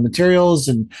bins and all the materials,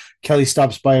 and Kelly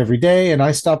stops by every day, and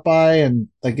I stop by, and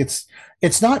like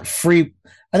it's not free.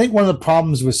 I think one of the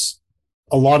problems with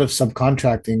a lot of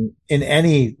subcontracting in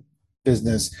any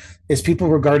business is people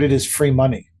regard it as free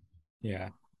money. Yeah.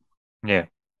 Yeah.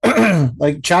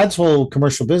 Like Chad's whole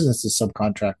commercial business is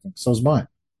subcontracting. So is mine.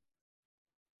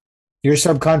 You're Yeah.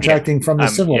 subcontracting from the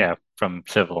civil. Yeah, from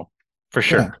civil for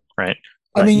sure. Yeah. Right.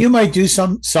 I mean, you might do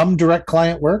some direct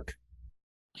client work.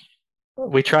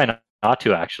 We try not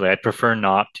to actually. I'd prefer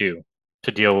not to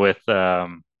deal with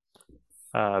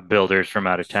builders from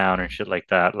out of town and shit like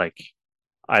that. Like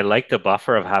I like the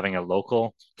buffer of having a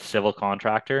local civil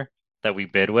contractor that we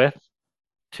bid with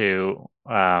to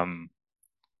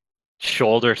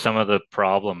shoulder some of the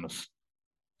problems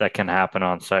that can happen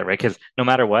on site, right? Because no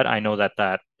matter what, I know that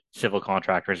that civil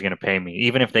contractor is going to pay me.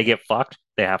 Even if they get fucked,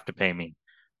 they have to pay me,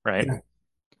 right?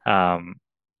 Yeah.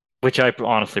 Which I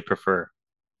honestly prefer.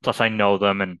 Plus, I know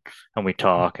them and we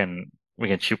talk and we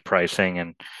can shoot pricing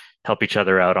and help each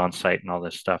other out on site and all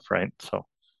this stuff, right? So,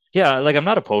 yeah, like I'm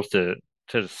not opposed to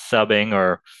subbing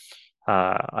or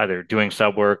either doing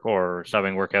sub work or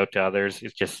subbing work out to others.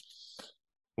 It's just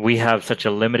we have such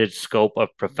a limited scope of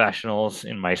professionals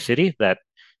in my city that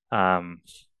um,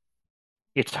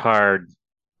 it's hard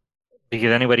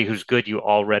because anybody who's good you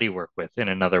already work with in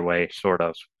another way, sort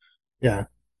of, Yeah.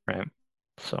 right?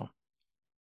 So,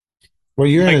 Well,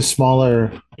 you're in a like,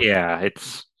 smaller. yeah,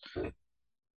 it's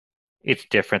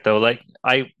different though. Like,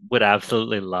 I would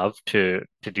absolutely love to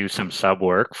do some sub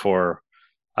work for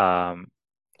um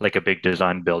like a big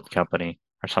design build company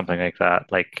or something like that.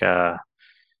 Like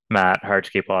Matt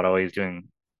Hardscape Auto, he's doing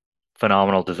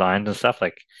phenomenal designs and stuff.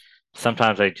 Like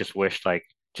sometimes I just wish like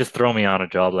just throw me on a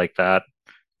job like that.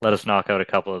 Let us knock out a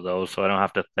couple of those so I don't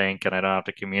have to think and I don't have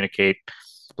to communicate.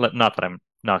 Not that I'm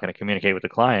not going to communicate with the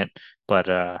client, but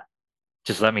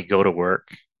just let me go to work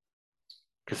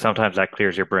because sometimes that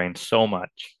clears your brain so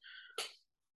much.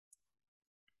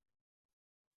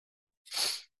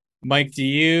 Mike,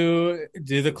 do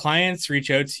the clients reach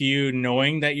out to you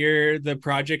knowing that you're the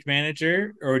project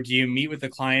manager, or do you meet with the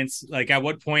clients? Like, at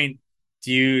what point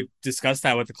do you discuss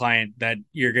that with the client that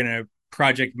you're gonna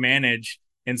project manage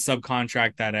and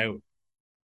subcontract that out?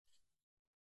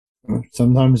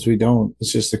 Sometimes we don't.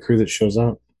 It's just the crew that shows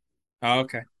up. Oh,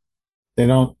 okay. They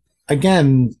don't.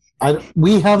 Again,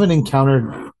 we haven't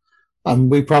encountered.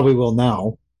 We probably will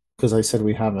now because I said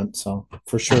we haven't. So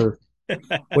for sure,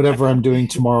 whatever I'm doing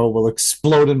tomorrow will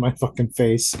explode in my fucking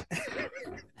face.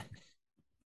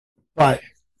 But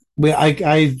we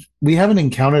haven't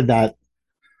encountered that.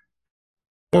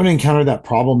 We haven't encountered that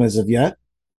problem as of yet.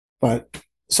 But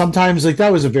sometimes, like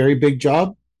that was a very big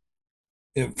job.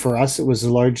 For us, it was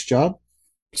a large job.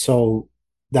 So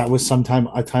that was sometime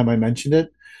a time I mentioned it.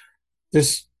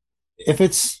 There's if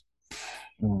it's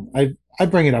I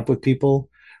bring it up with people.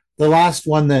 The last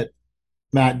one that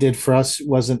Matt did for us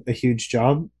wasn't a huge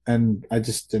job, and I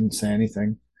just didn't say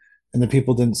anything, and the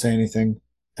people didn't say anything,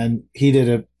 and he did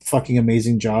a fucking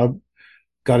amazing job.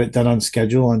 Got it done on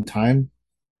schedule on time.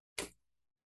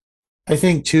 I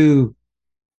think too,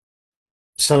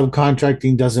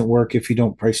 subcontracting doesn't work if you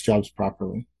don't price jobs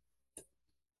properly.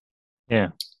 Yeah.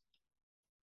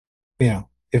 Yeah,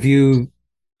 if you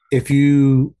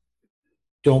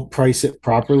don't price it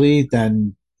properly,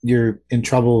 then you're in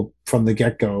trouble from the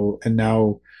get go, and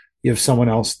now you have someone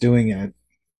else doing it,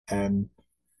 and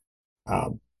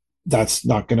um, that's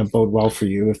not going to bode well for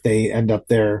you if they end up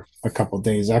there a couple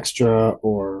days extra,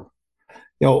 or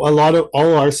a lot of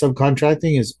all our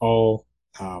subcontracting is all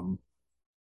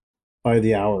by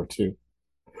the hour too.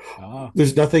 Oh,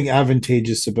 There's nothing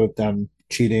advantageous about them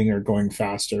cheating or going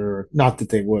faster. Not that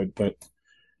they would, but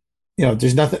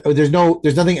there's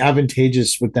nothing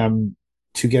advantageous with them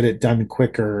to get it done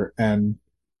quicker and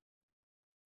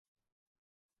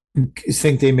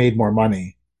think they made more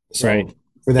money. So right.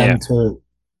 for Yeah. them to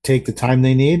take the time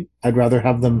they need. I'd rather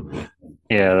have them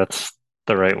Yeah, that's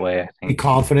the right way, I be think.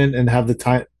 confident and have the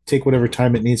time, take whatever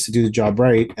time it needs to do the job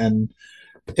right. And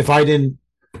if I didn't,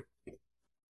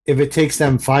 if it takes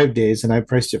them 5 days and I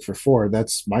priced it for 4,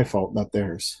 that's my fault, not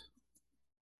theirs.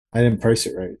 I didn't price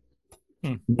it right.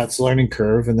 Hmm. That's a learning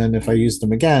curve. And then if I use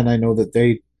them again, I know that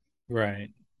Right.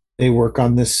 they work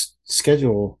on this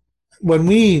schedule. When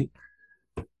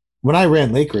I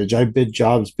ran Lake Ridge, I bid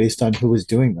jobs based on who was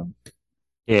doing them,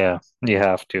 Yeah, you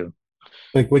have to.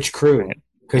 like which crew, Right. Yeah.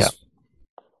 because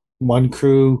one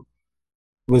crew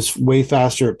was way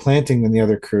faster at planting than the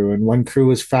other crew, and one crew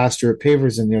was faster at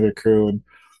pavers than the other crew, and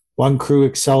one crew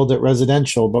excelled at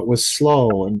residential but was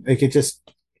slow, and it could just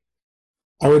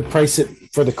I would price it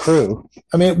for the crew.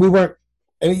 I mean, we weren't.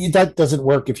 I mean, that doesn't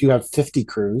work if you have 50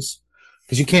 crews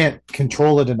because you can't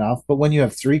control it enough. But when you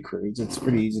have 3 crews, it's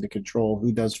pretty easy to control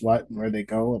who does what and where they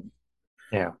go. And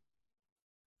Yeah.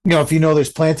 if you know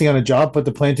there's planting on a job, put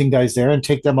the planting guys there and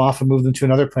take them off and move them to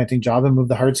another planting job and move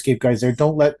the hardscape guys there.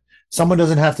 Don't let someone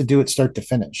doesn't have to do it start to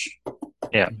finish.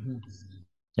 Yeah.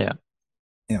 Yeah.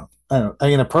 I don't.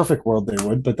 In a perfect world they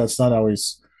would, but that's not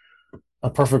always a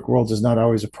perfect world is not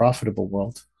always a profitable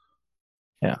world.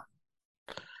 Yeah.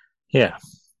 Yeah.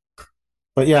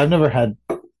 But yeah, I I've never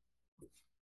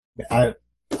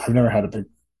had a big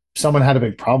someone had a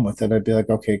big problem with it. I'd be like,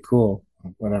 okay, cool,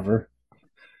 whatever.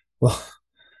 Well,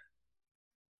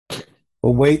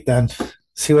 we'll wait then,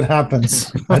 see what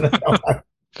happens. I don't know.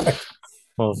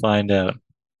 We'll find out.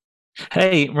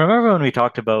 Hey, remember when we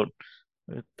talked about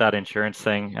that insurance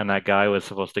thing and that guy was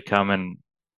supposed to come and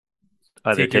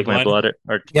either Take your take my blood. blood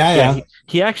or Yeah, yeah, yeah.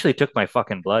 he actually took my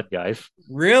fucking blood, guys.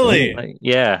 Really? Like,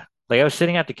 yeah. Like I was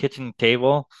sitting at the kitchen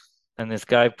table and this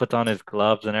guy puts on his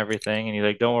gloves and everything and he's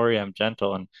like, "Don't worry, I'm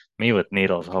gentle." And me with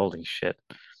needles, holy shit.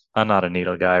 I'm not a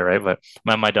needle guy, right? But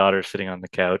my daughter's sitting on the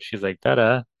couch. She's like,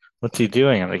 "Dada, what's he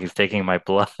doing?" I'm like, "He's taking my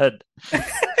blood."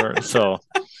 For so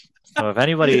if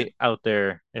anybody out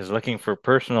there is looking for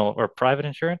personal or private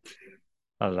insurance,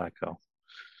 how does that go?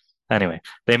 Anyway,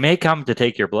 they may come to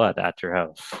take your blood at your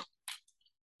house.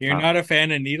 You're Uh, not a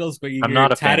fan of needles, but I'm you're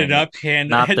not a fan of tatted it. up hand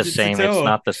Not head the to same. It's toe.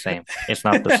 not the same. It's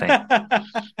not the same.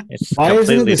 It's Why isn't it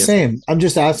completely the different. same? I'm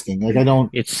just asking. Like, I don't.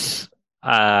 It's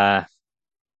uh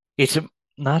it's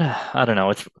not a I don't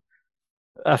know, it's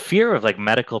a fear of like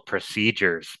medical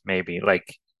procedures, maybe.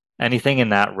 Like anything in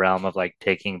that realm of like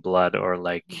taking blood or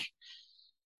like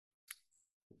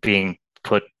being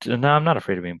put no, I'm not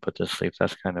afraid of being put to sleep.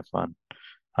 That's kind of fun.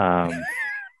 Um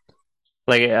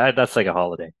that's like a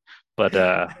holiday. But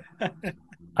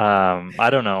I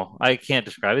don't know. I can't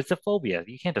describe it. It's a phobia.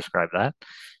 You can't describe that.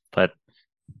 But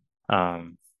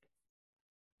um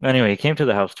anyway, he came to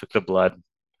the house, took the blood,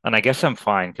 and I guess I'm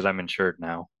fine because I'm insured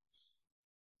now.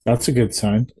 That's a good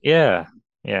sign. Yeah,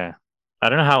 yeah. I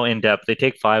don't know how in depth. They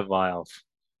take 5 vials,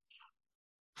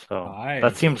 so that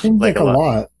Five. seems Seems like like a a lot.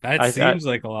 lot. That I seems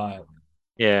like a lot.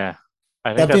 yeah. I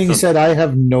think That that's being the. said, I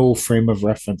have no frame of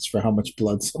reference for how much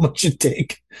blood someone should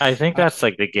take. I think I, that's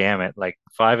like the gamut. Like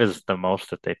five is the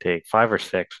most that they take. 5 or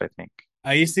 6, I think.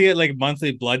 I used to get like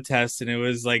monthly blood tests, and it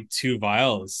was like 2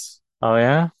 vials. Oh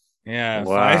yeah. Yeah,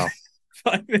 five. Wow.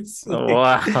 Five is like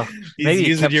Wow. he's Maybe he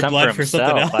using kept your some for blood for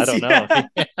something himself. I else. don't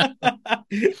know.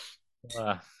 Yeah.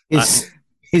 Uh, I,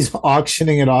 He's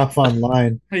auctioning it off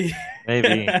online.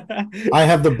 maybe. I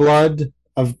have the blood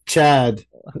of Chad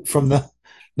from the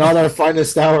Not Our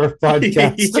Finest Hour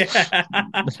podcast.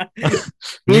 Yeah.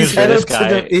 News for this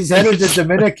guy. He's headed to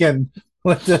Dominican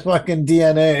with the fucking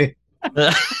DNA.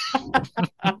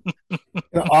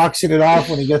 Gonna auction it off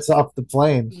when he gets off the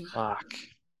plane. Fuck.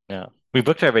 Yeah. We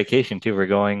booked our vacation too. We're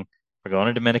going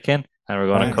to Dominican and we're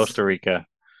going to Nice. Costa Rica.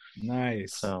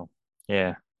 Nice. So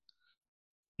yeah.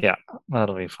 Yeah,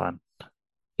 that'll be fun.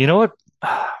 You know what?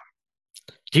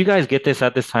 Do you guys get this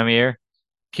at this time of year?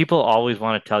 People always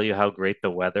want to tell you how great the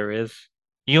weather is.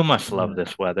 You must love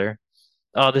this weather.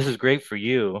 Oh, this is great for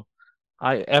you.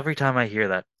 I every time I hear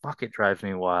that, fuck, it drives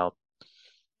me wild.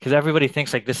 Because everybody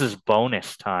thinks like this is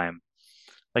bonus time.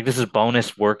 Like this is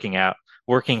bonus working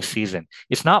season.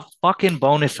 It's not fucking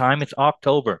bonus time. It's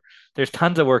October. There's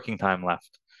tons of working time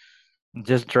left. It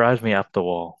just drives me up the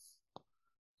wall.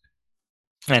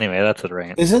 Anyway, that's a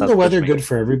rant. Isn't That's the just weather me. good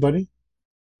for everybody?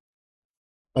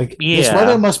 Like this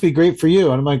weather Yeah. must be great for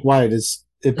you. And I'm like, why? Does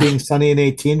it being sunny and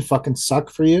 18 fucking suck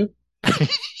for you?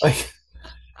 Like,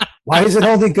 why is it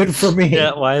only good for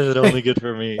Yeah, me? why is it only good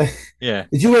for me? Yeah.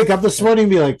 Did you wake up this morning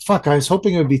and be like, fuck, I was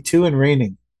hoping it would be 2 and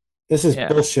raining. This is Yeah.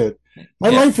 bullshit. My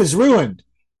Yeah. life is ruined,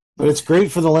 but it's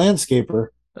great for the landscaper.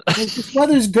 Like, this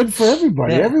weather's good for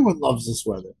everybody. Yeah. Everyone loves this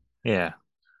weather. Yeah.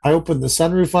 I opened the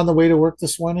sunroof on the way to work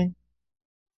this morning.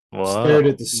 stared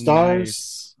at Whoa. the stars,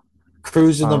 Nice.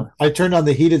 cruising the. Uh, I turned on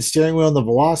the heated steering wheel in the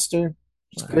Veloster.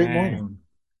 It's a great morning. Dang.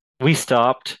 we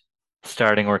stopped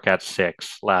starting work at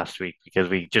 6 last week because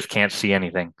we just can't see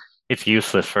anything. It's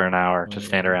useless for an hour to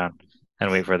stand Oh. around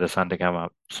and wait for the sun to come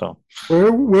up. So,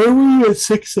 Where were you at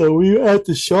 6 though? Were you at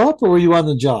the shop or were you on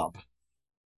the job?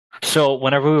 so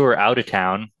whenever we were out of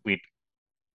town, we'd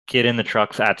get in the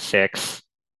trucks at 6,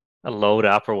 load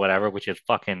up or whatever, which is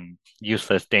fucking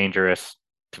useless, dangerous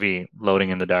to be loading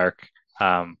in the dark.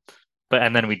 Um, but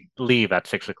and then we'd leave at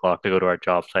 6 o'clock to go to our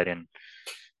job site in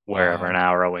wherever, an Wow.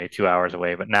 hour away, 2 hours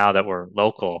away. But now that we're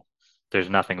local, there's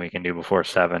nothing we can do before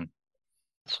 7.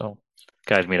 So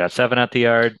guys meet at 7 at the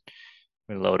yard.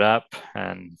 We load up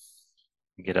and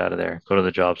get out of there. Go to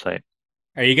the job site.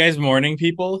 Are you guys morning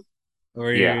people or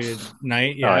are you Yes.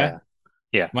 night? Oh Yeah. yeah.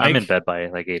 Yeah. I'm Mike? in bed by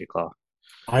like 8 o'clock.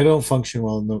 I don't function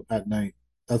well at night.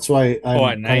 That's why Oh,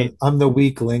 at night. I'm the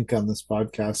weak link on this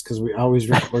podcast because we always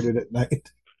record it at night.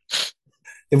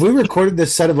 If we recorded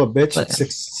this set of a bitch at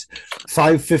But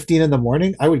 5:15 in the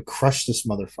morning, I would crush this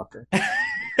motherfucker.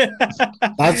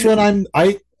 That's when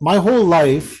I my whole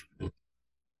life,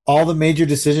 all the major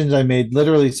decisions I made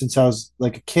literally since I was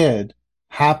like a kid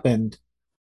happened,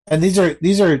 and these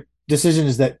are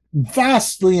decisions that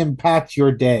vastly impact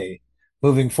your day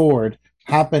moving forward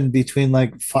happened between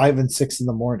like 5 and 6 in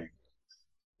the morning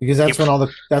because yep.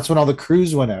 that's when all the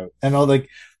crews went out and all like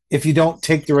if you don't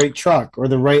take the right truck or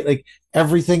the right like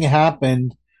everything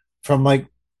happened from like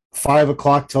 5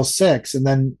 o'clock till 6 and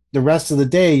then the rest of the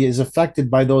day is affected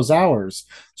by those hours.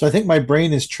 So I think my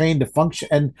brain is trained to function,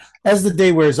 and as the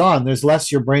day wears on there's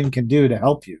less your brain can do to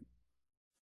help you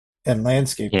in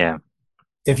landscaping. Yeah.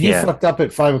 If you Yeah. fucked up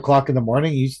at 5 o'clock in the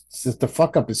morning, the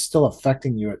fuck up is still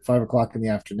affecting you at 5 o'clock in the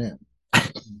afternoon.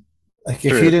 Like if you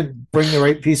True. didn't bring the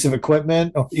right piece of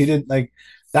equipment or you didn't like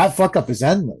that fuck up is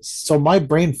endless. So my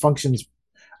brain functions.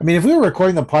 I mean, if we were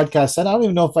recording the podcast, then I don't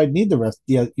even know if I'd need the rest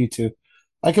of you two.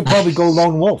 I could probably go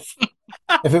lone wolf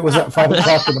if it was at 5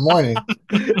 o'clock in the morning.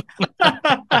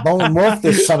 Lone wolf,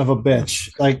 this son of a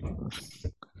bitch. Like,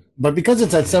 but because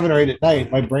it's at 7 or 8 at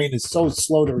night, my brain is so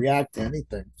slow to react to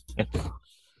anything.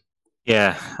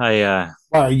 Yeah. Wow,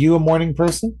 are you a morning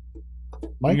person,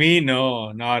 Mike? Me,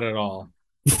 no, not at all.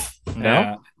 No.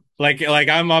 Yeah. Like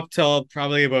I'm up till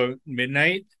probably about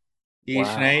midnight each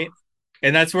Wow. night.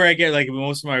 And that's where I get like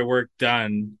most of my work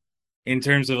done in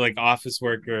terms of like office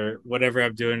work or whatever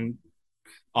I'm doing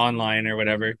online or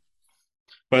whatever.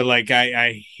 But like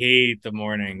I hate the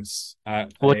mornings.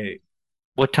 What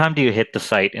what time do you hit the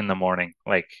site in the morning?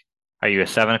 Like, are you a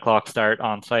 7 o'clock start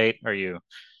on site? Are you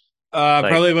like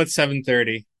Probably about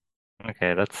 7:30.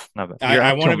 okay, that's not bad. I, You're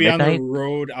I up want till to be on the midnight?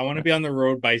 road. I want to be on the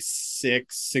road by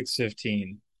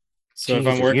 6:15. So if I'm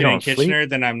Jesus, you working in don't sleep? Kitchener,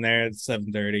 then I'm there at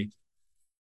 7:30.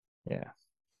 Yeah.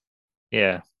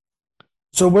 Yeah.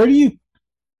 So where do you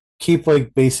keep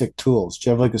like basic tools? Do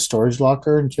you have like a storage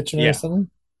locker in Kitchener or Yeah. something?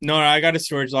 No, I got a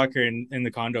storage locker in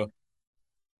the condo.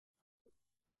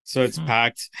 So it's Hmm.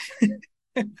 packed.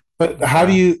 But how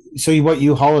do Wow. you? So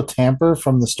you haul a tamper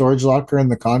from the storage locker in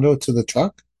the condo to the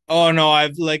truck? Oh no,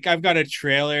 I've got a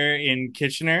trailer in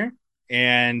Kitchener,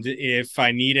 and if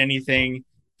I need anything,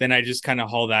 then I just kind of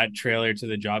haul that trailer to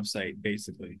the job site,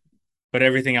 basically. But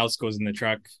everything else goes in the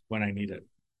truck when I need it.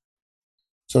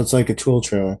 So it's like a tool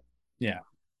trailer, Yeah.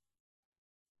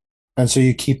 and so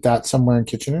you keep that somewhere in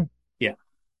Kitchener. Yeah.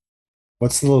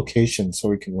 What's the location so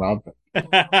we can rob it?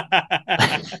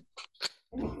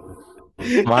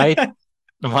 My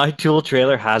my tool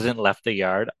trailer hasn't left the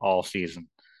yard all season.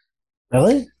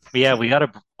 Really? Yeah, we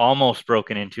got almost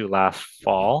broken into last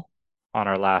fall on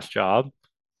our last job,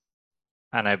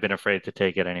 and I've been afraid to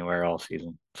take it anywhere all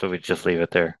season. So we just leave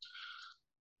it there.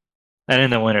 And in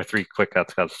the winter, 3 quick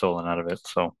cuts got stolen out of it.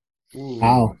 So Ooh.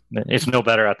 How? it's no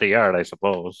better at the yard, I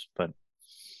suppose. But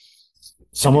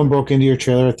Someone anyway, broke into your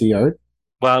trailer at the yard?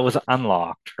 well, it was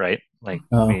unlocked, right? Like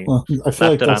we Well, I feel left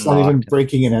like it that's not even unlocked.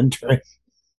 breaking and entering.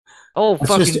 Oh,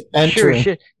 That's just fucking sure entering.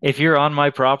 shit. If you're on my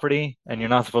property and you're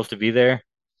not supposed to be there,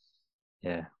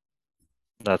 yeah,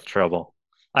 that's trouble.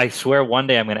 I swear one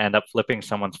day I'm gonna end up flipping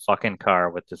someone's fucking car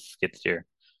with this skid steer.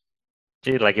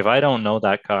 Dude, like if I don't know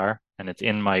that car and it's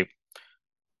in my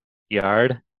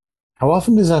yard, How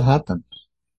often does that happen?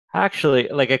 actually,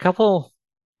 like a couple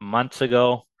months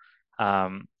ago,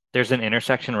 there's an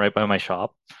intersection right by my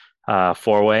shop,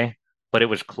 four-way, but it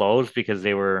was closed because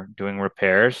they were doing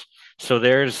repairs. So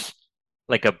there's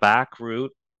like a back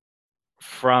route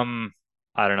from,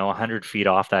 I don't know, 100 feet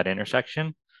off that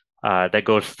intersection, that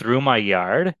goes through my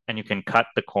yard and you can cut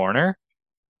the corner.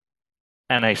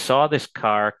 And I saw this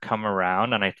car come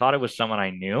around and I thought it was someone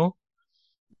I knew.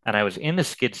 and I was in the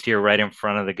skid steer right in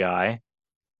front of the guy,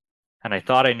 and I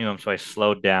thought I knew him, so I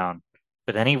slowed down.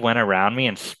 But then he went around me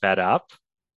and sped up,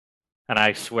 and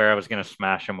I swear I was gonna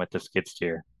smash him with the skid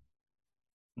steer,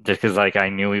 just because like I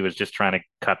knew he was just trying to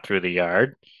cut through the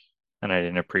yard, and I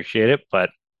didn't appreciate it. But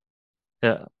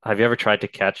have you ever tried to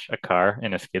catch a car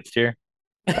in a skid steer?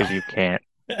 Because you can't.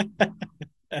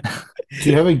 Do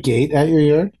you have a gate at your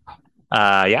yard?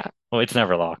 Yeah. Well, it's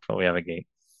never locked, but we have a gate.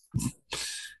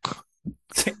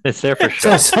 It's there for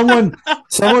So show.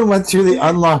 someone went through the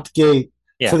unlocked gate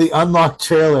Yeah. to the unlocked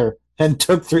trailer and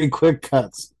took three quick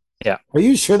cuts. Yeah. Are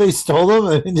you sure they stole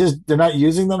them and just they're not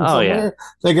using them Oh yeah. somewhere?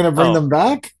 They're gonna bring Oh them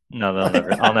back? no, they'll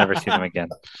never. I'll never see them again.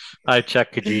 I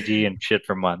checked Kijiji and shit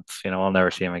for months. I'll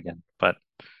never see them again. But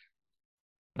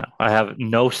no, I have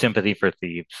no sympathy for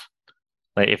thieves.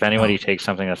 Like if anybody No, takes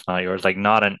something that's not yours, like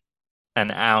not an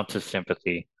ounce of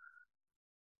sympathy.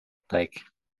 Like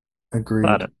I agreed.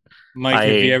 don't. Mike, have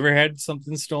you I ever had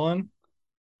something stolen?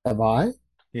 Have I?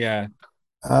 Yeah,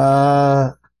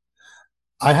 Uh,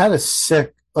 I had a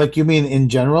sick. Like you mean in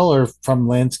general or from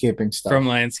landscaping from stuff?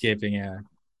 landscaping. Yeah,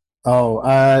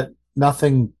 Oh,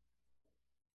 nothing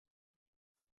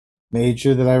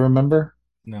major that I remember.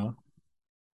 no.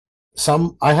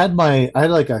 I had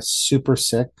like a super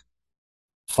sick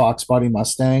Fox body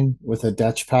Mustang with a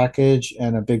Dutch package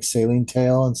and a big saline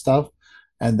tail and stuff.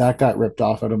 And that got ripped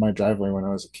off out of my driveway when I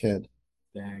was a kid.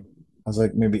 Dang. I was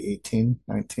like maybe 18,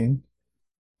 19.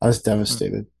 I was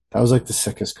devastated. That was like the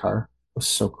sickest car. It was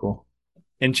so cool.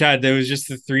 And Chad, there was just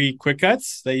the three quick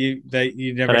cuts that you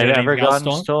never that I've had ever anything else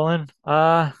gotten stolen.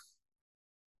 stolen.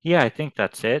 Yeah, I think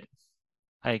that's it.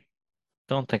 I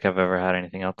don't think I've ever had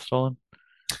anything else stolen.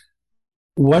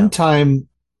 One No. time,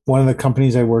 one of the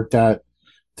companies I worked at,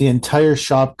 the entire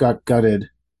shop got gutted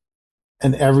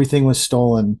and everything was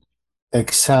stolen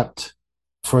except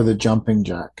for the jumping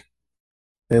jack.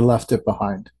 They left it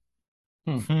behind.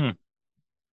 Hmm. Hmm.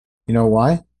 You know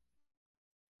why?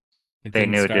 It They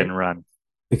didn't knew it didn't start. run.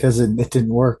 Because it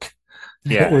didn't work.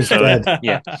 It Yeah. was So dead.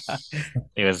 yeah,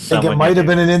 it was Think it someone who might have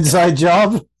knew. been an inside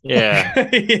job. Yeah,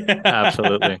 Yeah.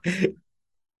 absolutely.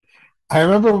 I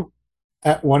remember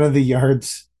at one of the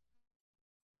yards,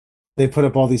 they put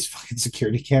up all these fucking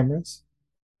security cameras.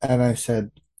 And I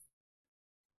said,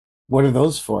 what are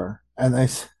those for? And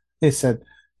they said,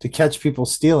 to catch people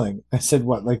stealing. I said,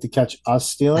 what, like to catch us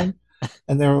stealing?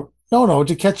 And they were, no,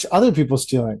 to catch other people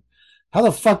stealing. How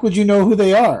the fuck would you know who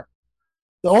they are?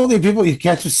 The only people you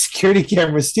catch with security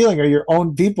cameras stealing are your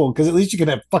own people, because at least you can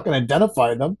have fucking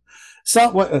identify them. So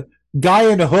what a guy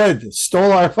in a hood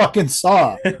stole our fucking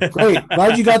saw. Great.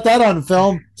 Glad you got that on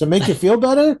film to make you feel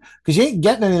better. Because you ain't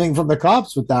getting anything from the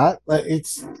cops with that.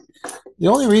 It's the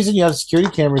only reason you have security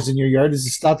cameras in your yard is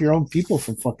to stop your own people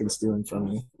from fucking stealing from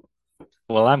you.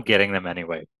 Well, I'm getting them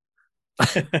anyway.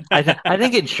 I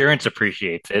think insurance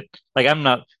appreciates it. Like I'm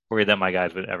not worried that my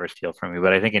guys would ever steal from me,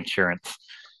 but I think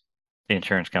the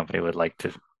insurance company would like to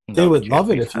They know would that you at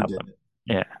love it least if you have did them. it.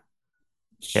 Yeah,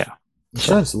 yeah. So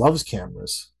Insurance loves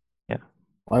cameras. yeah,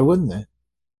 Why wouldn't they?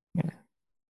 yeah.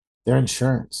 They're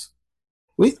insurance.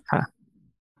 We Huh.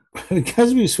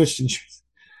 because we switched insurance.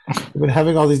 We've been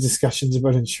having all these discussions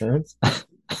about insurance.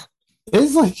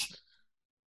 It's like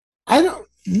I don't.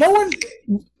 No one.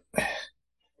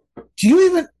 Do you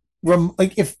even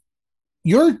like if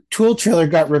your tool trailer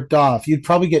got ripped off? You'd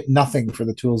probably get nothing for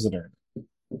the tools that are in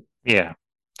it. Yeah.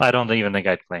 I don't even think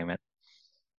I'd claim it.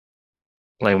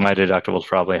 Like my deductible's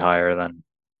probably higher than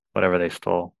whatever they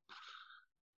stole.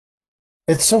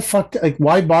 It's so fucked. Like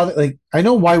why bother? Like I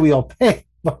know why we all pay,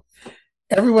 but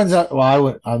everyone's out.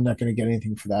 Well, I'm not going to get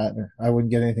anything for that, or I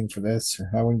wouldn't get anything for this, or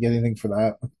I wouldn't get anything for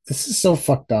that. This is so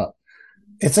fucked up.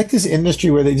 It's like this industry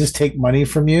where they just take money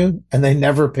from you and they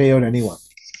never pay out anyone.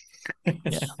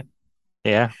 Yeah.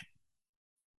 Yeah.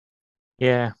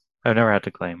 Yeah. I've never had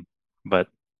to claim. But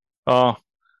oh,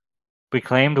 we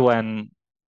claimed when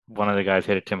one of the guys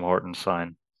hit a Tim Hortons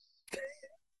sign,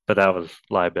 but that was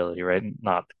liability, right?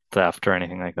 Not theft or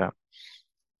anything like that.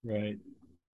 Right.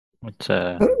 It's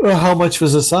How much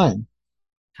was the sign?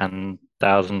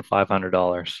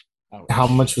 $10,500. How Ouch.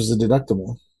 much was the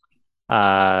deductible?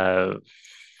 Uh,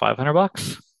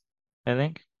 $500, I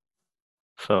think.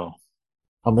 So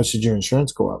How much did your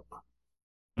insurance go up?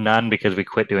 none because we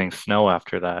quit doing snow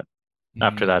after Mm.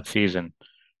 that season.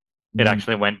 It Mm.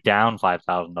 actually went down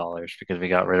 $5,000 because we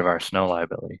got rid of our snow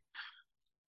liability.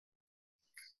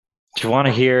 Do you want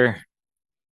to hear?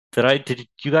 Did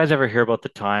you guys ever hear about the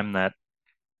time that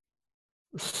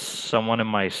someone in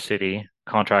my city,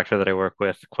 contractor that I work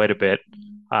with quite a bit,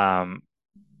 um,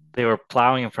 they were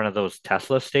plowing in front of those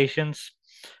Tesla stations,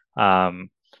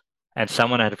 um, and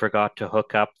someone had forgot to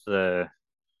hook up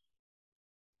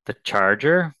the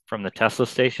charger from the Tesla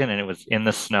station, and it was in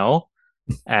the snow,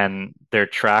 and their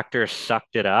tractor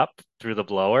sucked it up through the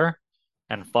blower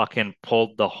and fucking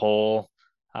pulled the whole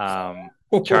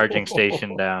charging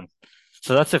station down.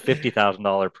 So that's a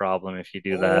 $50,000 problem if you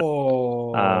do that. Um,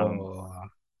 Oh.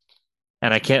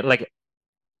 and I can't like,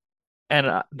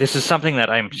 and this is something that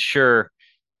I'm sure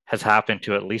has happened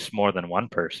to at least more than one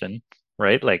person,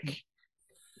 right? Like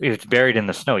if it's buried in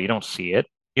the snow, you don't see it.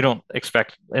 You don't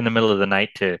expect in the middle of the night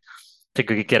to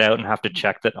get out and have to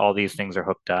check that all these things are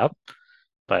hooked up.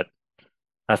 But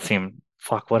that seemed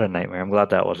fuck, what a nightmare. I'm glad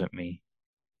that wasn't me.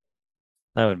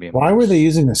 That would be a Why were they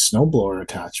mess. using a snowblower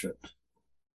attachment?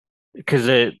 Because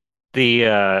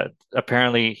the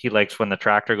apparently he likes when the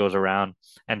tractor goes around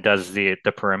and does the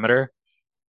perimeter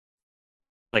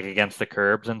like against the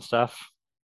curbs and stuff.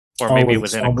 Or Oh, maybe with it a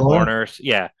was in a snowblower? corner.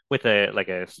 Yeah, with a like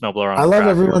a snowblower on I the love tractor,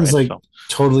 everyone's right? like So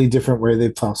totally different way they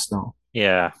plow snow.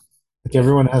 yeah, Like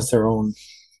everyone has their own.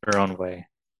 their own way.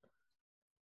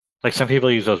 Like some people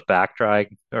use those back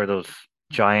drag or those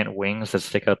giant wings that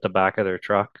stick out the back of their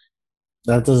truck.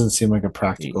 That doesn't seem like a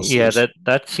practical Yeah, solution.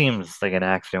 that seems like an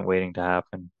accident waiting to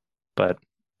happen. But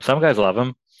some guys love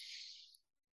them.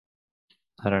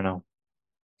 I don't know.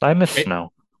 I miss Eh,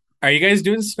 snow. Are you guys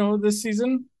doing snow this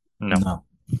season? No, No.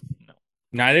 no,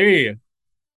 Neither are you.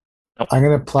 nope. I'm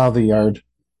gonna plow the yard.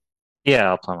 Yeah,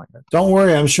 I'll plumb my yard. Don't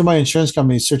worry, I'm sure my insurance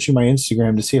company is searching my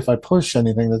Instagram to see if I push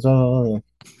anything. That's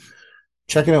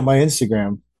checking out my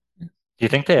Instagram. Do you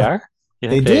think they are? Do you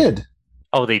They think they? did.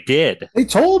 Oh, they did. They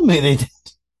told me they did.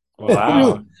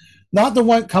 Wow. Not the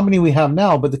one company we have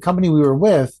now, but the company we were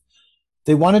with.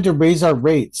 They wanted to raise our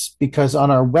rates because on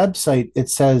our website it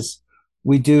says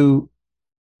we do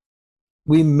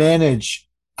we manage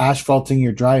asphalting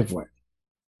your driveway.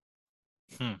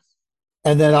 Hmm.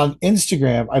 And then on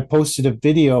Instagram, I posted a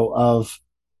video of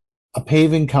a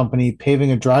paving company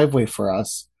paving a driveway for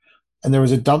us. And there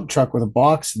was a dump truck with a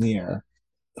box in the air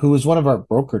who was one of our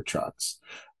broker trucks.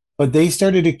 But they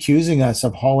started accusing us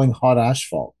of hauling hot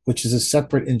asphalt, which is a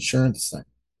separate insurance thing.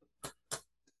 I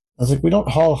was like, we don't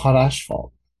haul hot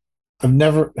asphalt.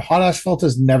 Hot asphalt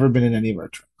has never been in any of our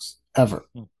trucks, ever.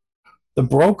 Hmm. The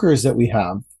brokers that we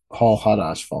have haul hot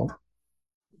asphalt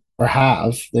or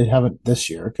have. They haven't this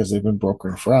year because they've been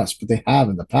brokering for us, but they have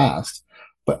in the past.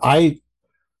 But I've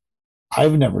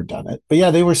never done it. But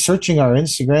yeah, they were searching our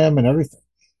Instagram and everything.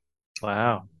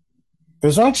 Wow. It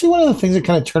was actually one of the things that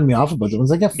kind of turned me off about it. I was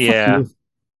like, yeah, fuck Yeah. you.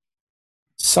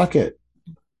 Suck it.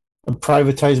 And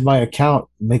privatize my account,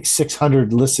 make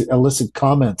 600 illicit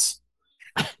comments.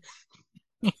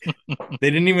 They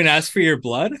didn't even ask for your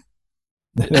blood?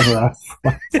 They never asked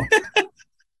for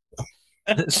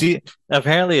my See,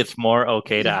 apparently it's more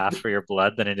okay to ask for your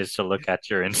blood than it is to look at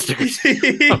your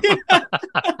Instagram.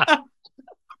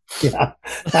 Yeah,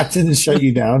 that didn't shut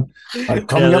you down. Like,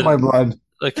 come Yeah, get my blood.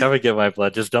 like come and get my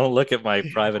blood. Just don't look at my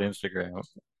private Instagram.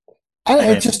 It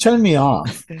And just turned me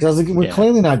off because I was like, we're yeah,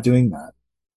 clearly not doing that.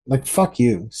 Like, fuck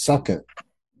you, suck it.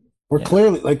 We're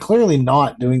yeah, clearly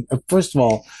not doing. First of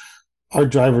all, our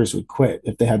drivers would quit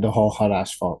if they had to haul hot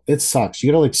asphalt. It sucks.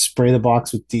 You got to like spray the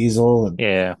box with diesel and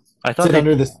yeah. I thought sit they,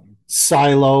 under the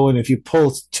silo. And if you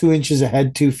pull 2 inches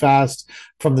ahead too fast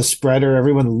from the spreader,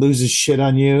 everyone loses shit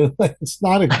on you. Like, it's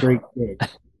not a great thing.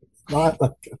 It's not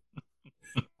like.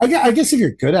 I guess if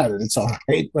you're good at it, it's all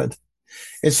right. But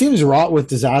it seems wrought with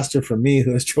disaster for me,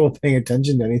 who has trouble paying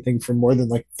attention to anything for more than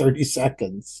like 30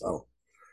 seconds. So